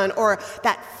great son or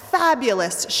that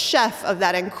fabulous chef of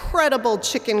that incredible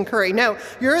chicken curry. No,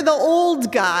 you're the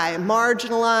old guy,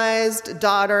 marginalized,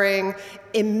 doddering,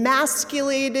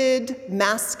 emasculated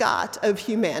mascot of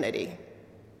humanity.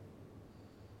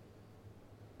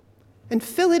 And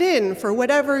fill it in for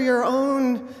whatever your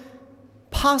own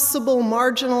possible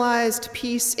marginalized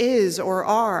piece is or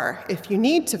are, if you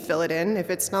need to fill it in, if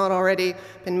it's not already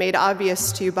been made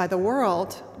obvious to you by the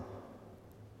world.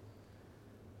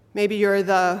 Maybe you're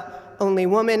the only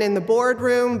woman in the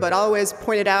boardroom, but always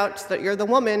pointed out that you're the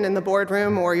woman in the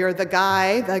boardroom, or you're the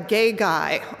guy, the gay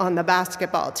guy on the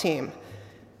basketball team.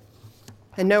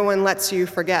 And no one lets you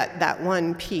forget that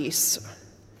one piece.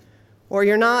 Or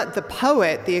you're not the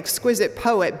poet, the exquisite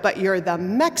poet, but you're the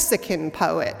Mexican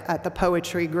poet at the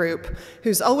poetry group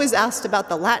who's always asked about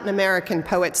the Latin American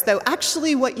poets, though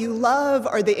actually what you love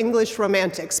are the English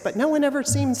romantics, but no one ever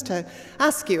seems to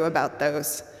ask you about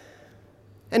those.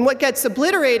 And what gets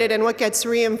obliterated and what gets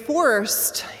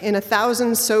reinforced in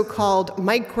 1,000 so-called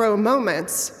micro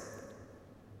moments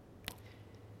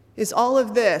is all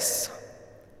of this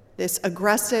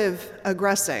aggressive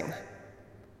aggressing.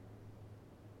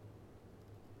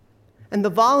 And the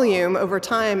volume over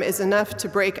time is enough to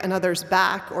break another's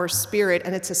back or spirit,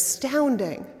 and it's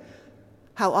astounding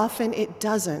how often it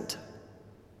doesn't.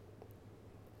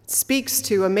 It speaks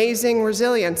to amazing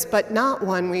resilience, but not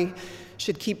one we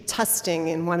should keep testing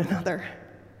in one another.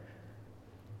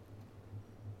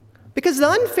 Because the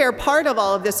unfair part of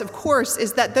all of this, of course,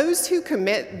 is that those who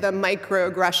commit the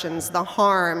microaggressions, the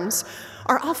harms,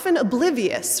 are often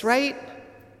oblivious, right?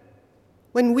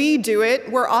 When we do it,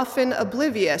 we're often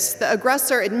oblivious. The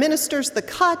aggressor administers the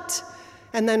cut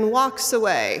and then walks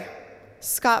away,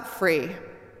 scot-free.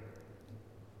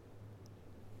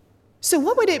 So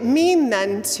what would it mean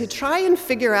then to try and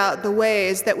figure out the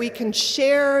ways that we can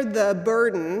share the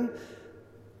burden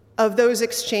of those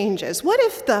exchanges? What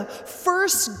if the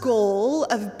first goal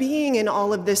of being in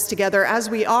all of this together as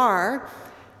we are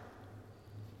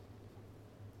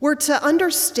were to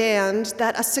understand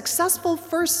that a successful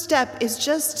first step is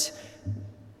just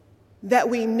that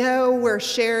we know we're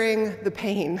sharing the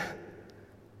pain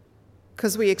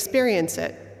because we experience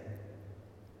it.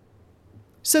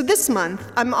 So this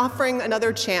month, I'm offering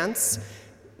another chance,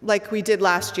 like we did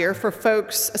last year, for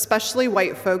folks, especially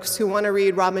white folks, who want to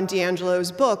read Robin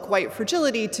DiAngelo's book, White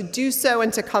Fragility, to do so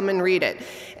and to come and read it.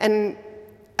 And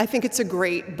I think it's a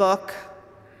great book.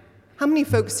 How many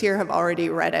folks here have already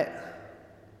read it?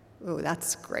 Oh,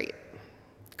 that's great.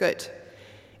 Good.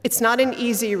 It's not an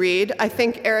easy read. I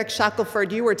think, Eric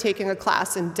Shackelford, you were taking a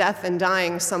class in death and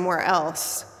dying somewhere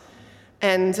else,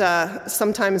 and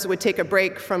sometimes would take a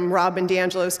break from Robin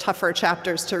DiAngelo's tougher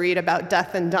chapters to read about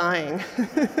death and dying.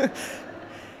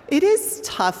 It is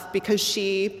tough because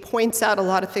she points out a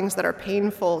lot of things that are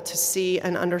painful to see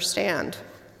and understand.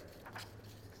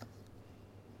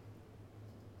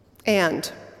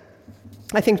 And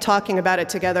I think talking about it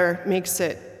together makes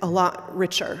it a lot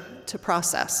richer to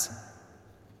process.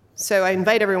 So I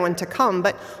invite everyone to come.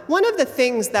 But one of the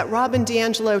things that Robin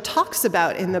DiAngelo talks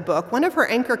about in the book, one of her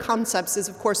anchor concepts is,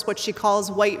 of course, what she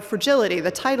calls white fragility, the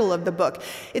title of the book.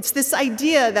 It's this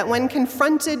idea that when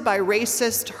confronted by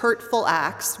racist, hurtful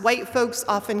acts, white folks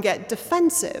often get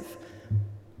defensive.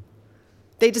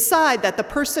 They decide that the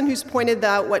person who's pointed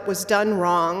out what was done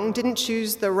wrong didn't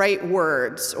choose the right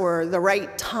words or the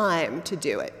right time to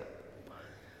do it,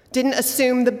 didn't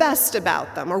assume the best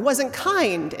about them, or wasn't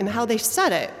kind in how they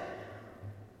said it,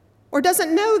 or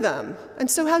doesn't know them, and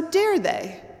so how dare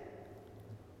they?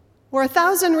 Or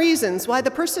 1,000 reasons why the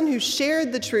person who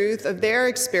shared the truth of their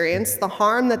experience, the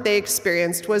harm that they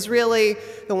experienced, was really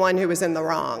the one who was in the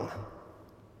wrong.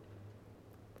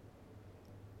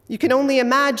 You can only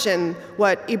imagine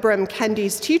what Ibram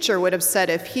Kendi's teacher would have said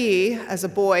if he, as a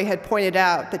boy, had pointed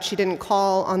out that she didn't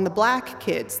call on the black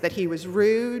kids, that he was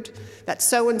rude, that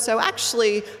so-and-so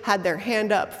actually had their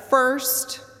hand up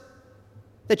first,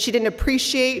 that she didn't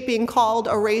appreciate being called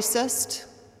a racist,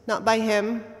 not by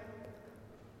him.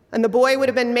 And the boy would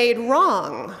have been made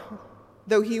wrong,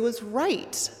 though he was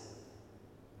right.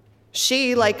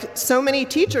 She, like so many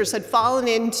teachers, had fallen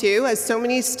into, as so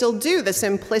many still do, this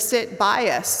implicit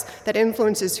bias that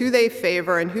influences who they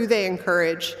favor and who they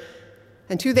encourage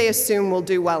and who they assume will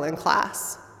do well in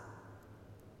class.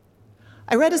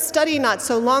 I read a study not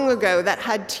so long ago that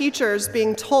had teachers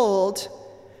being told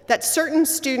that certain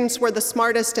students were the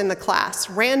smartest in the class,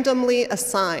 randomly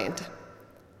assigned.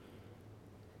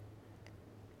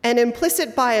 And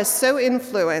implicit bias so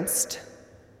influenced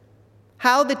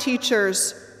how the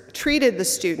teachers treated the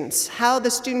students, how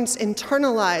the students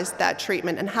internalized that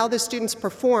treatment, and how the students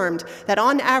performed, that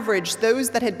on average, those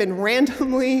that had been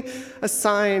randomly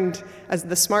assigned as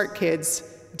the smart kids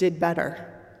did better.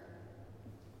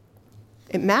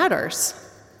 It matters.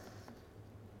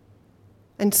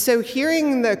 And so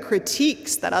hearing the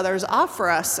critiques that others offer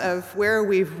us of where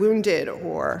we've wounded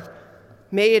or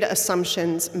made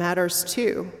assumptions matters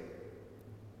too.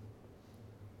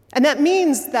 And that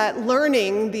means that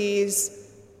learning these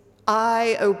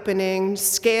eye-opening,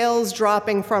 scales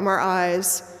dropping from our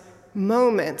eyes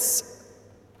moments,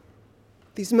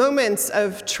 these moments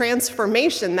of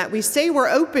transformation that we say we're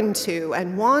open to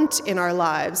and want in our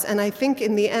lives, and I think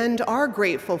in the end are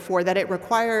grateful for, that it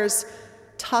requires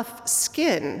tough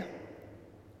skin,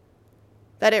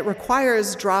 that it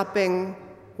requires dropping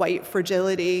white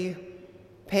fragility,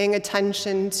 paying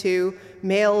attention to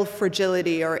male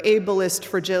fragility or ableist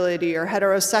fragility or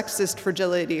heterosexist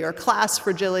fragility or class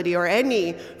fragility or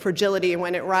any fragility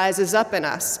when it rises up in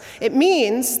us. It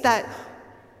means that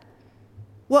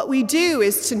what we do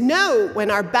is to know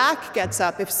when our back gets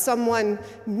up, if someone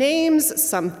names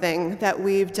something that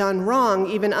we've done wrong,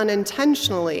 even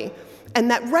unintentionally, and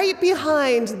that right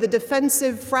behind the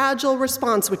defensive, fragile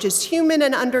response, which is human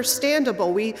and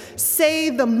understandable, we say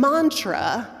the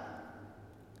mantra,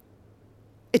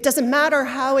 it doesn't matter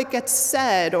how it gets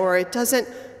said, or it doesn't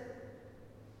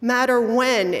matter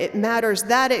when, it matters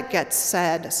that it gets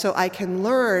said, so I can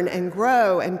learn and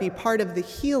grow and be part of the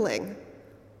healing.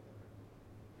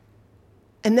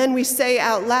 And then we say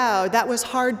out loud, that was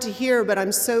hard to hear, but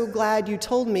I'm so glad you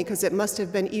told me, because it must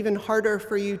have been even harder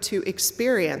for you to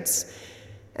experience.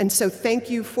 And so thank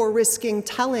you for risking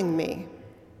telling me.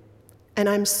 And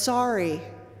I'm sorry,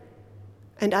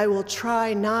 and I will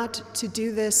try not to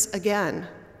do this again.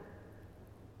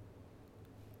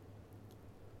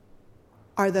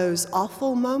 Are those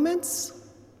awful moments?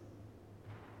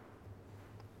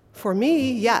 For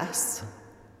me, yes.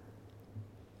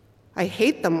 I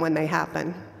hate them when they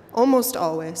happen, almost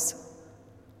always.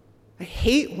 I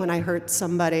hate when I hurt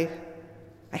somebody.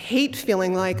 I hate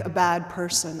feeling like a bad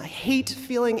person. I hate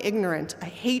feeling ignorant. I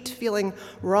hate feeling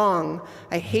wrong.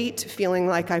 I hate feeling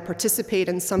like I participate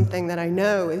in something that I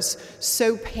know is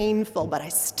so painful, but I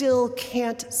still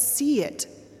can't see it.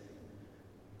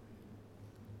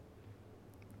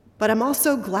 But I'm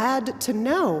also glad to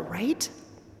know, right?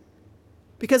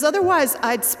 Because otherwise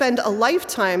I'd spend a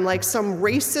lifetime like some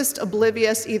racist,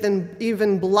 oblivious,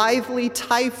 even blithely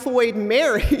typhoid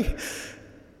Mary,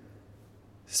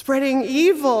 spreading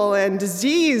evil and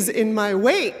disease in my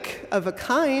wake of a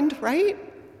kind, right?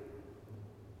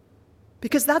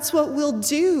 Because that's what we'll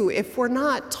do if we're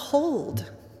not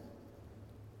told.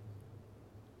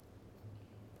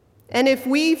 And if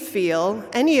we feel,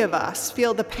 any of us,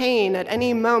 feel the pain at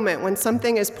any moment when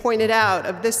something is pointed out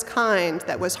of this kind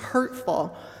that was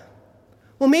hurtful,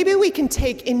 Well, maybe we can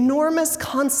take enormous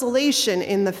consolation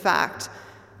in the fact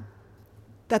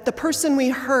that the person we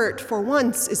hurt for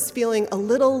once is feeling a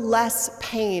little less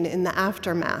pain in the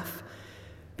aftermath.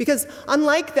 Because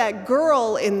unlike that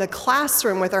girl in the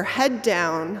classroom with her head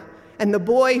down and the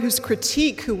boy whose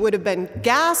critique who would have been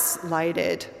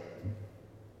gaslighted,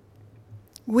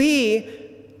 we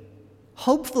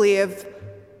hopefully have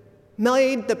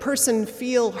made the person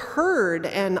feel heard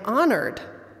and honored.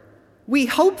 We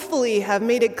hopefully have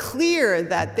made it clear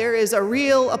that there is a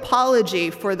real apology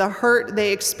for the hurt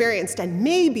they experienced, and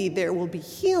maybe there will be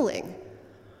healing.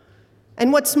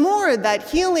 And what's more, that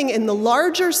healing in the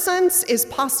larger sense is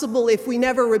possible if we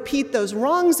never repeat those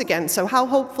wrongs again. So how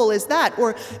hopeful is that?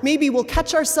 Or maybe we'll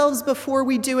catch ourselves before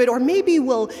we do it, or maybe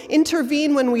we'll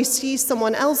intervene when we see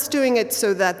someone else doing it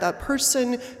so that the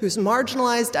person whose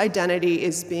marginalized identity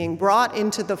is being brought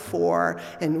into the fore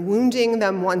and wounding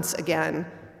them once again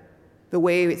the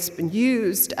way it's been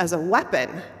used as a weapon.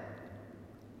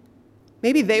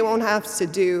 Maybe they won't have to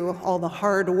do all the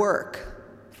hard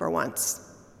work for once.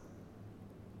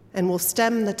 And we'll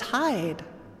stem the tide.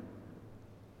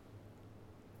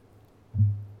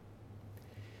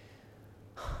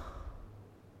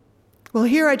 Well,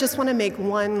 here I just want to make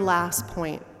one last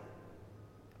point.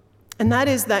 And that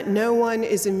is that no one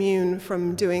is immune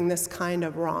from doing this kind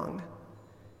of wrong.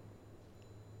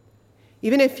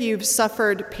 Even if you've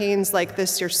suffered pains like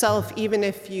this yourself, even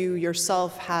if you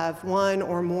yourself have one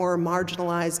or more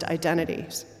marginalized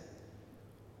identities.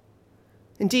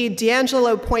 Indeed,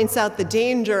 D'Angelo points out the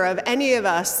danger of any of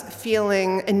us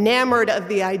feeling enamored of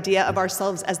the idea of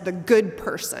ourselves as the good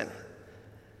person.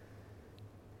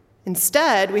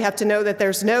 Instead, we have to know that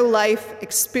there's no life,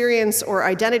 experience, or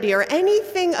identity, or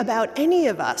anything about any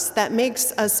of us that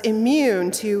makes us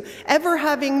immune to ever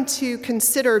having to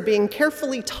consider being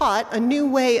carefully taught a new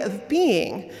way of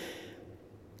being.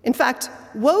 In fact,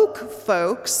 woke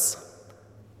folks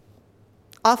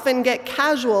often get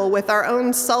casual with our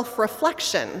own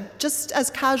self-reflection, just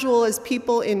as casual as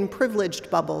people in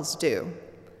privileged bubbles do.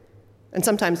 And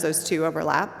sometimes those two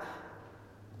overlap.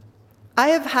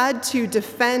 I've had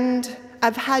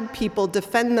people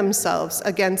defend themselves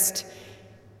against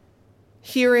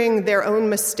hearing their own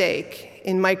mistake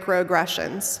in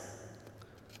microaggressions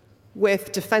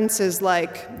with defenses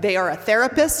like they are a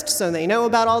therapist, so they know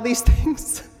about all these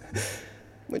things,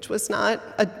 which was not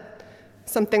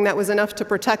something that was enough to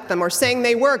protect them, or saying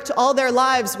they worked all their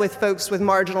lives with folks with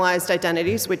marginalized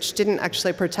identities, which didn't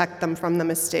actually protect them from the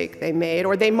mistake they made,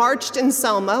 or they marched in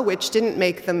Selma, which didn't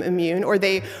make them immune, or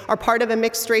they are part of a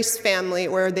mixed-race family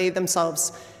where they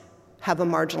themselves have a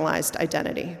marginalized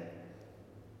identity.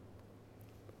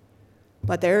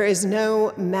 But there is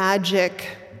no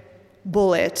magic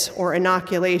bullet or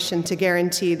inoculation to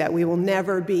guarantee that we will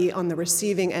never be on the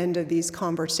receiving end of these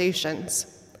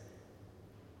conversations.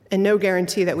 And no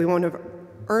guarantee that we won't have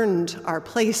earned our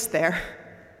place there.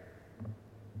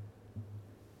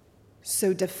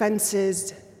 So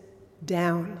defenses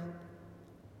down.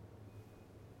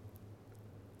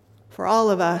 For all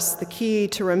of us, the key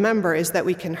to remember is that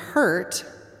we can hurt,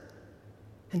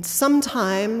 and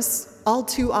sometimes, all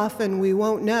too often, we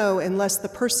won't know unless the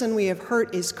person we have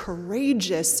hurt is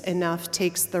courageous enough,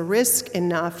 takes the risk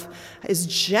enough, is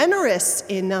generous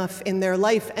enough in their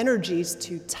life energies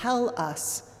to tell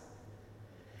us.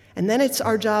 And then it's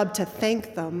our job to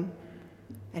thank them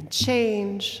and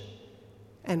change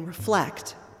and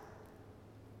reflect.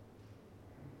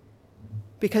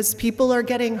 Because people are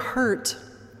getting hurt.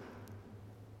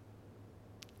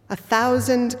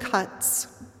 1,000 cuts,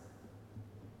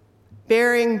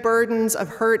 bearing burdens of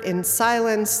hurt in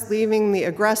silence, leaving the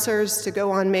aggressors to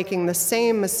go on making the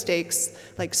same mistakes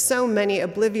like so many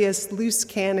oblivious loose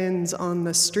cannons on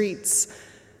the streets.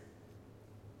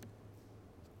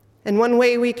 And one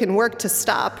way we can work to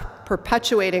stop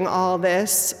perpetuating all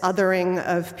this othering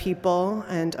of people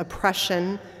and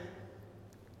oppression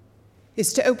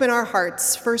is to open our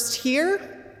hearts, first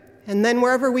here, and then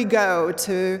wherever we go,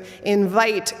 to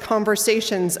invite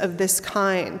conversations of this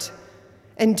kind.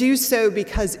 And do so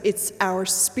because it's our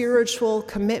spiritual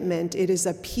commitment. It is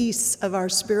a piece of our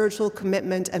spiritual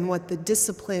commitment and what the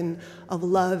discipline of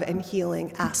love and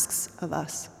healing asks of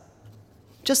us.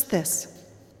 Just this.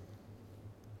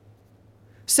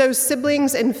 So,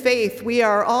 siblings in faith, we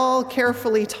are all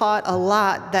carefully taught a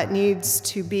lot that needs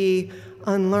to be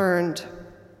unlearned.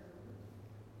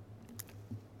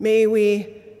 May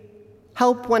we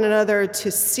help one another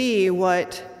to see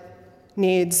what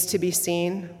needs to be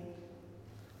seen,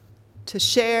 to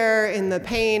share in the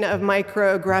pain of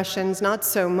microaggressions, not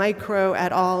so micro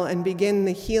at all, and begin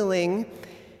the healing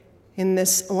in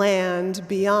this land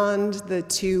beyond the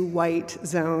too white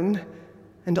zone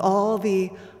and all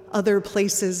the other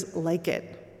places like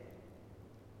it.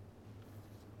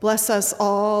 Bless us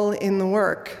all in the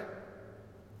work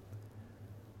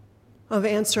of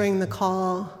answering the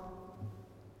call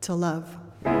to love.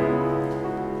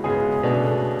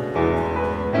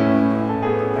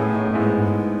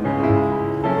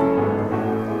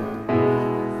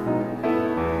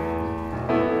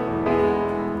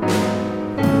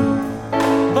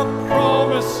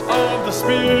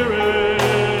 Spirit,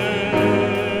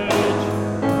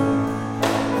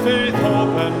 faith,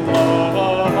 hope, and love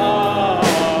abide,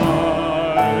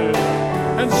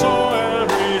 and so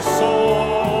every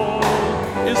soul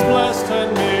is blessed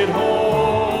and made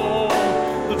whole.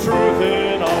 The truth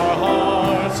in our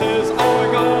hearts is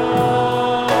our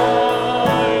guide.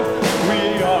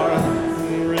 We are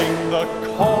hearing the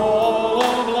call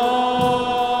of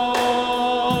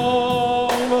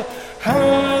love.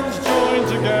 Hands joined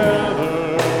together,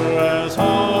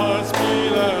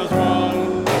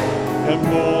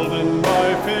 emboldened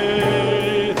by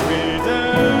faith, we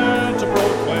dare to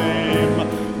proclaim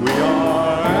we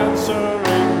are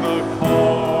answering the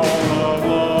call of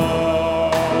love.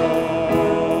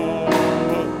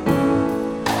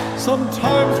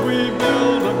 Sometimes we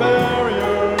build a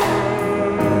barrier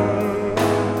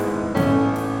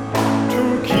to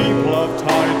keep love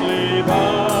tightly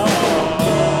bound,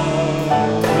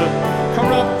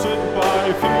 corrupted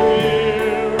by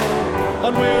fear,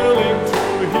 unwilling to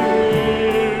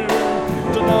hear,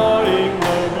 denying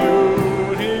the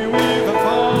beauty we've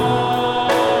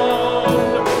found.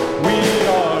 We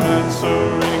are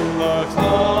answering the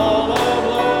call of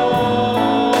love.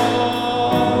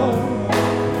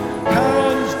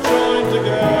 Hands joined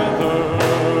together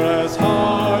as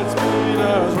hearts beat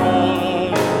as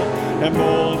one,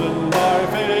 emboldened by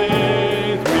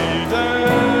faith, we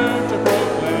dare to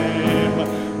proclaim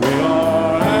we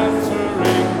are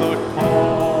answering the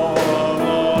call.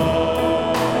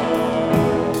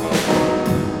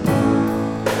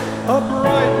 A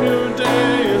bright new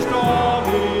day is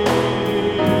dawning,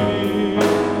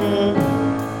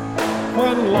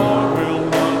 when love will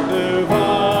not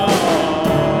divide.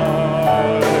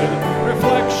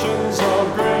 Reflections of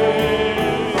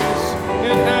grace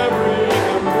in every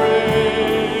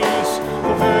embrace,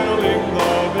 fulfilling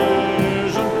the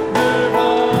vision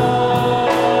divine.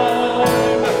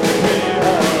 We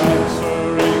are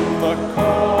answering the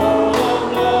call of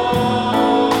love.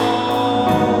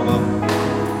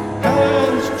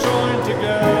 Hands joined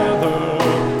together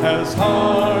as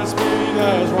hearts beat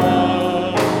as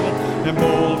one,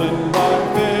 emboldened by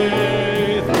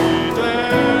faith, we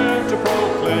dare to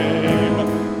proclaim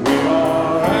we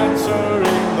are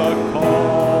answering the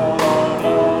call of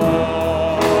love.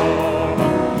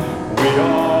 We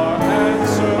are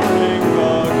answering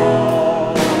the call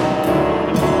of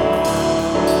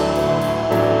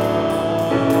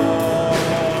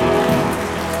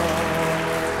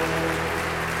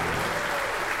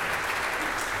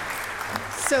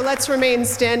So let's remain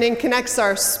standing, connect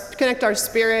our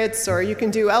spirits, or you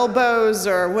can do elbows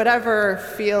or whatever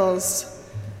feels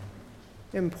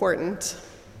important.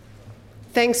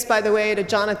 Thanks, by the way, to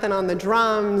Jonathan on the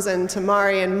drums, and to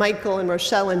Mari and Michael and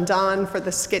Rochelle and Don for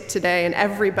the skit today, and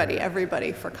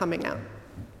everybody for coming out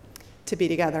to be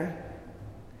together.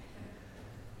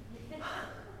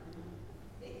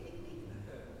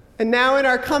 And now in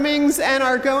our comings and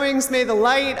our goings, may the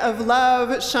light of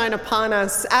love shine upon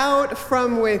us. Out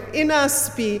from within us,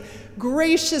 be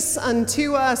gracious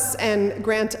unto us and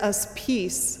grant us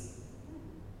peace.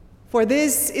 For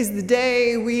this is the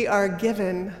day we are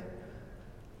given.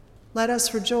 Let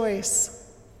us rejoice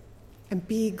and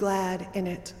be glad in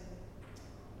it.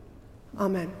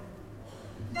 Amen.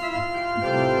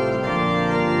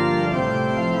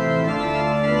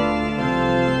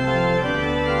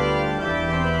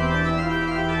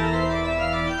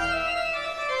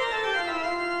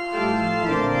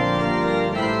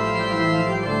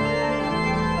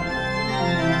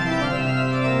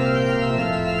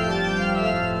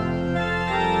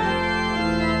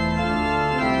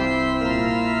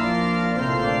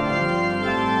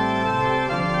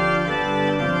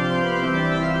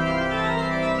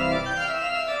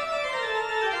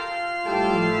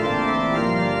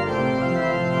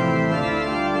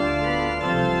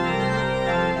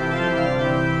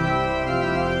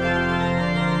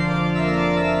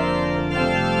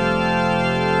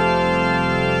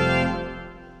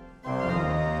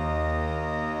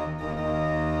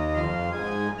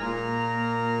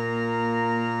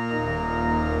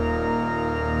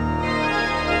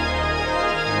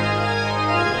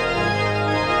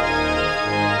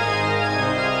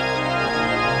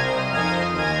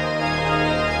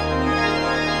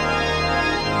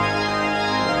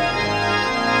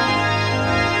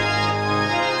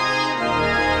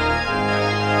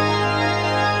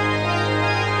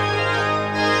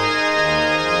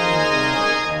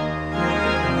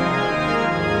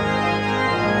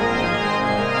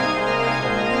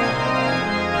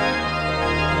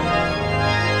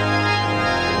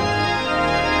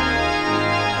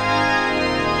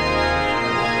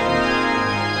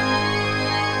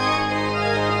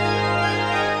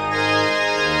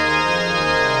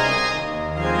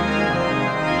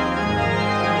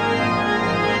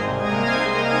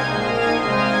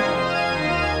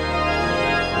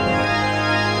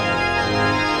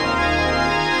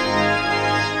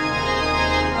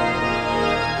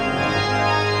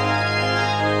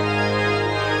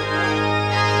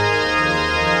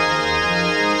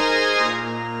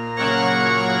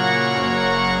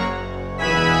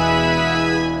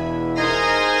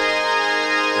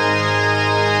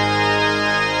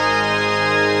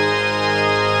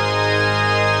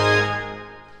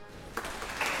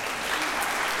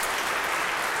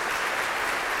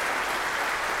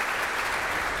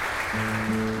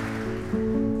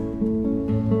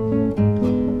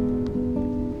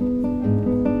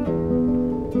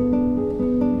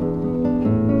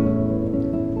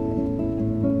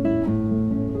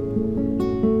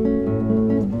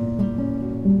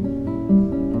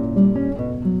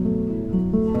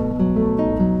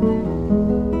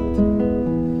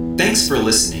 Thanks for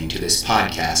listening to this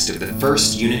podcast of the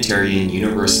First Unitarian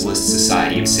Universalist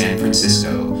Society of San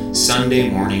Francisco Sunday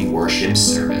morning worship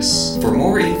service. For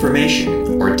more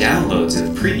information or downloads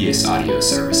of previous audio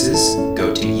services,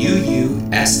 go to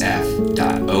uusf.org.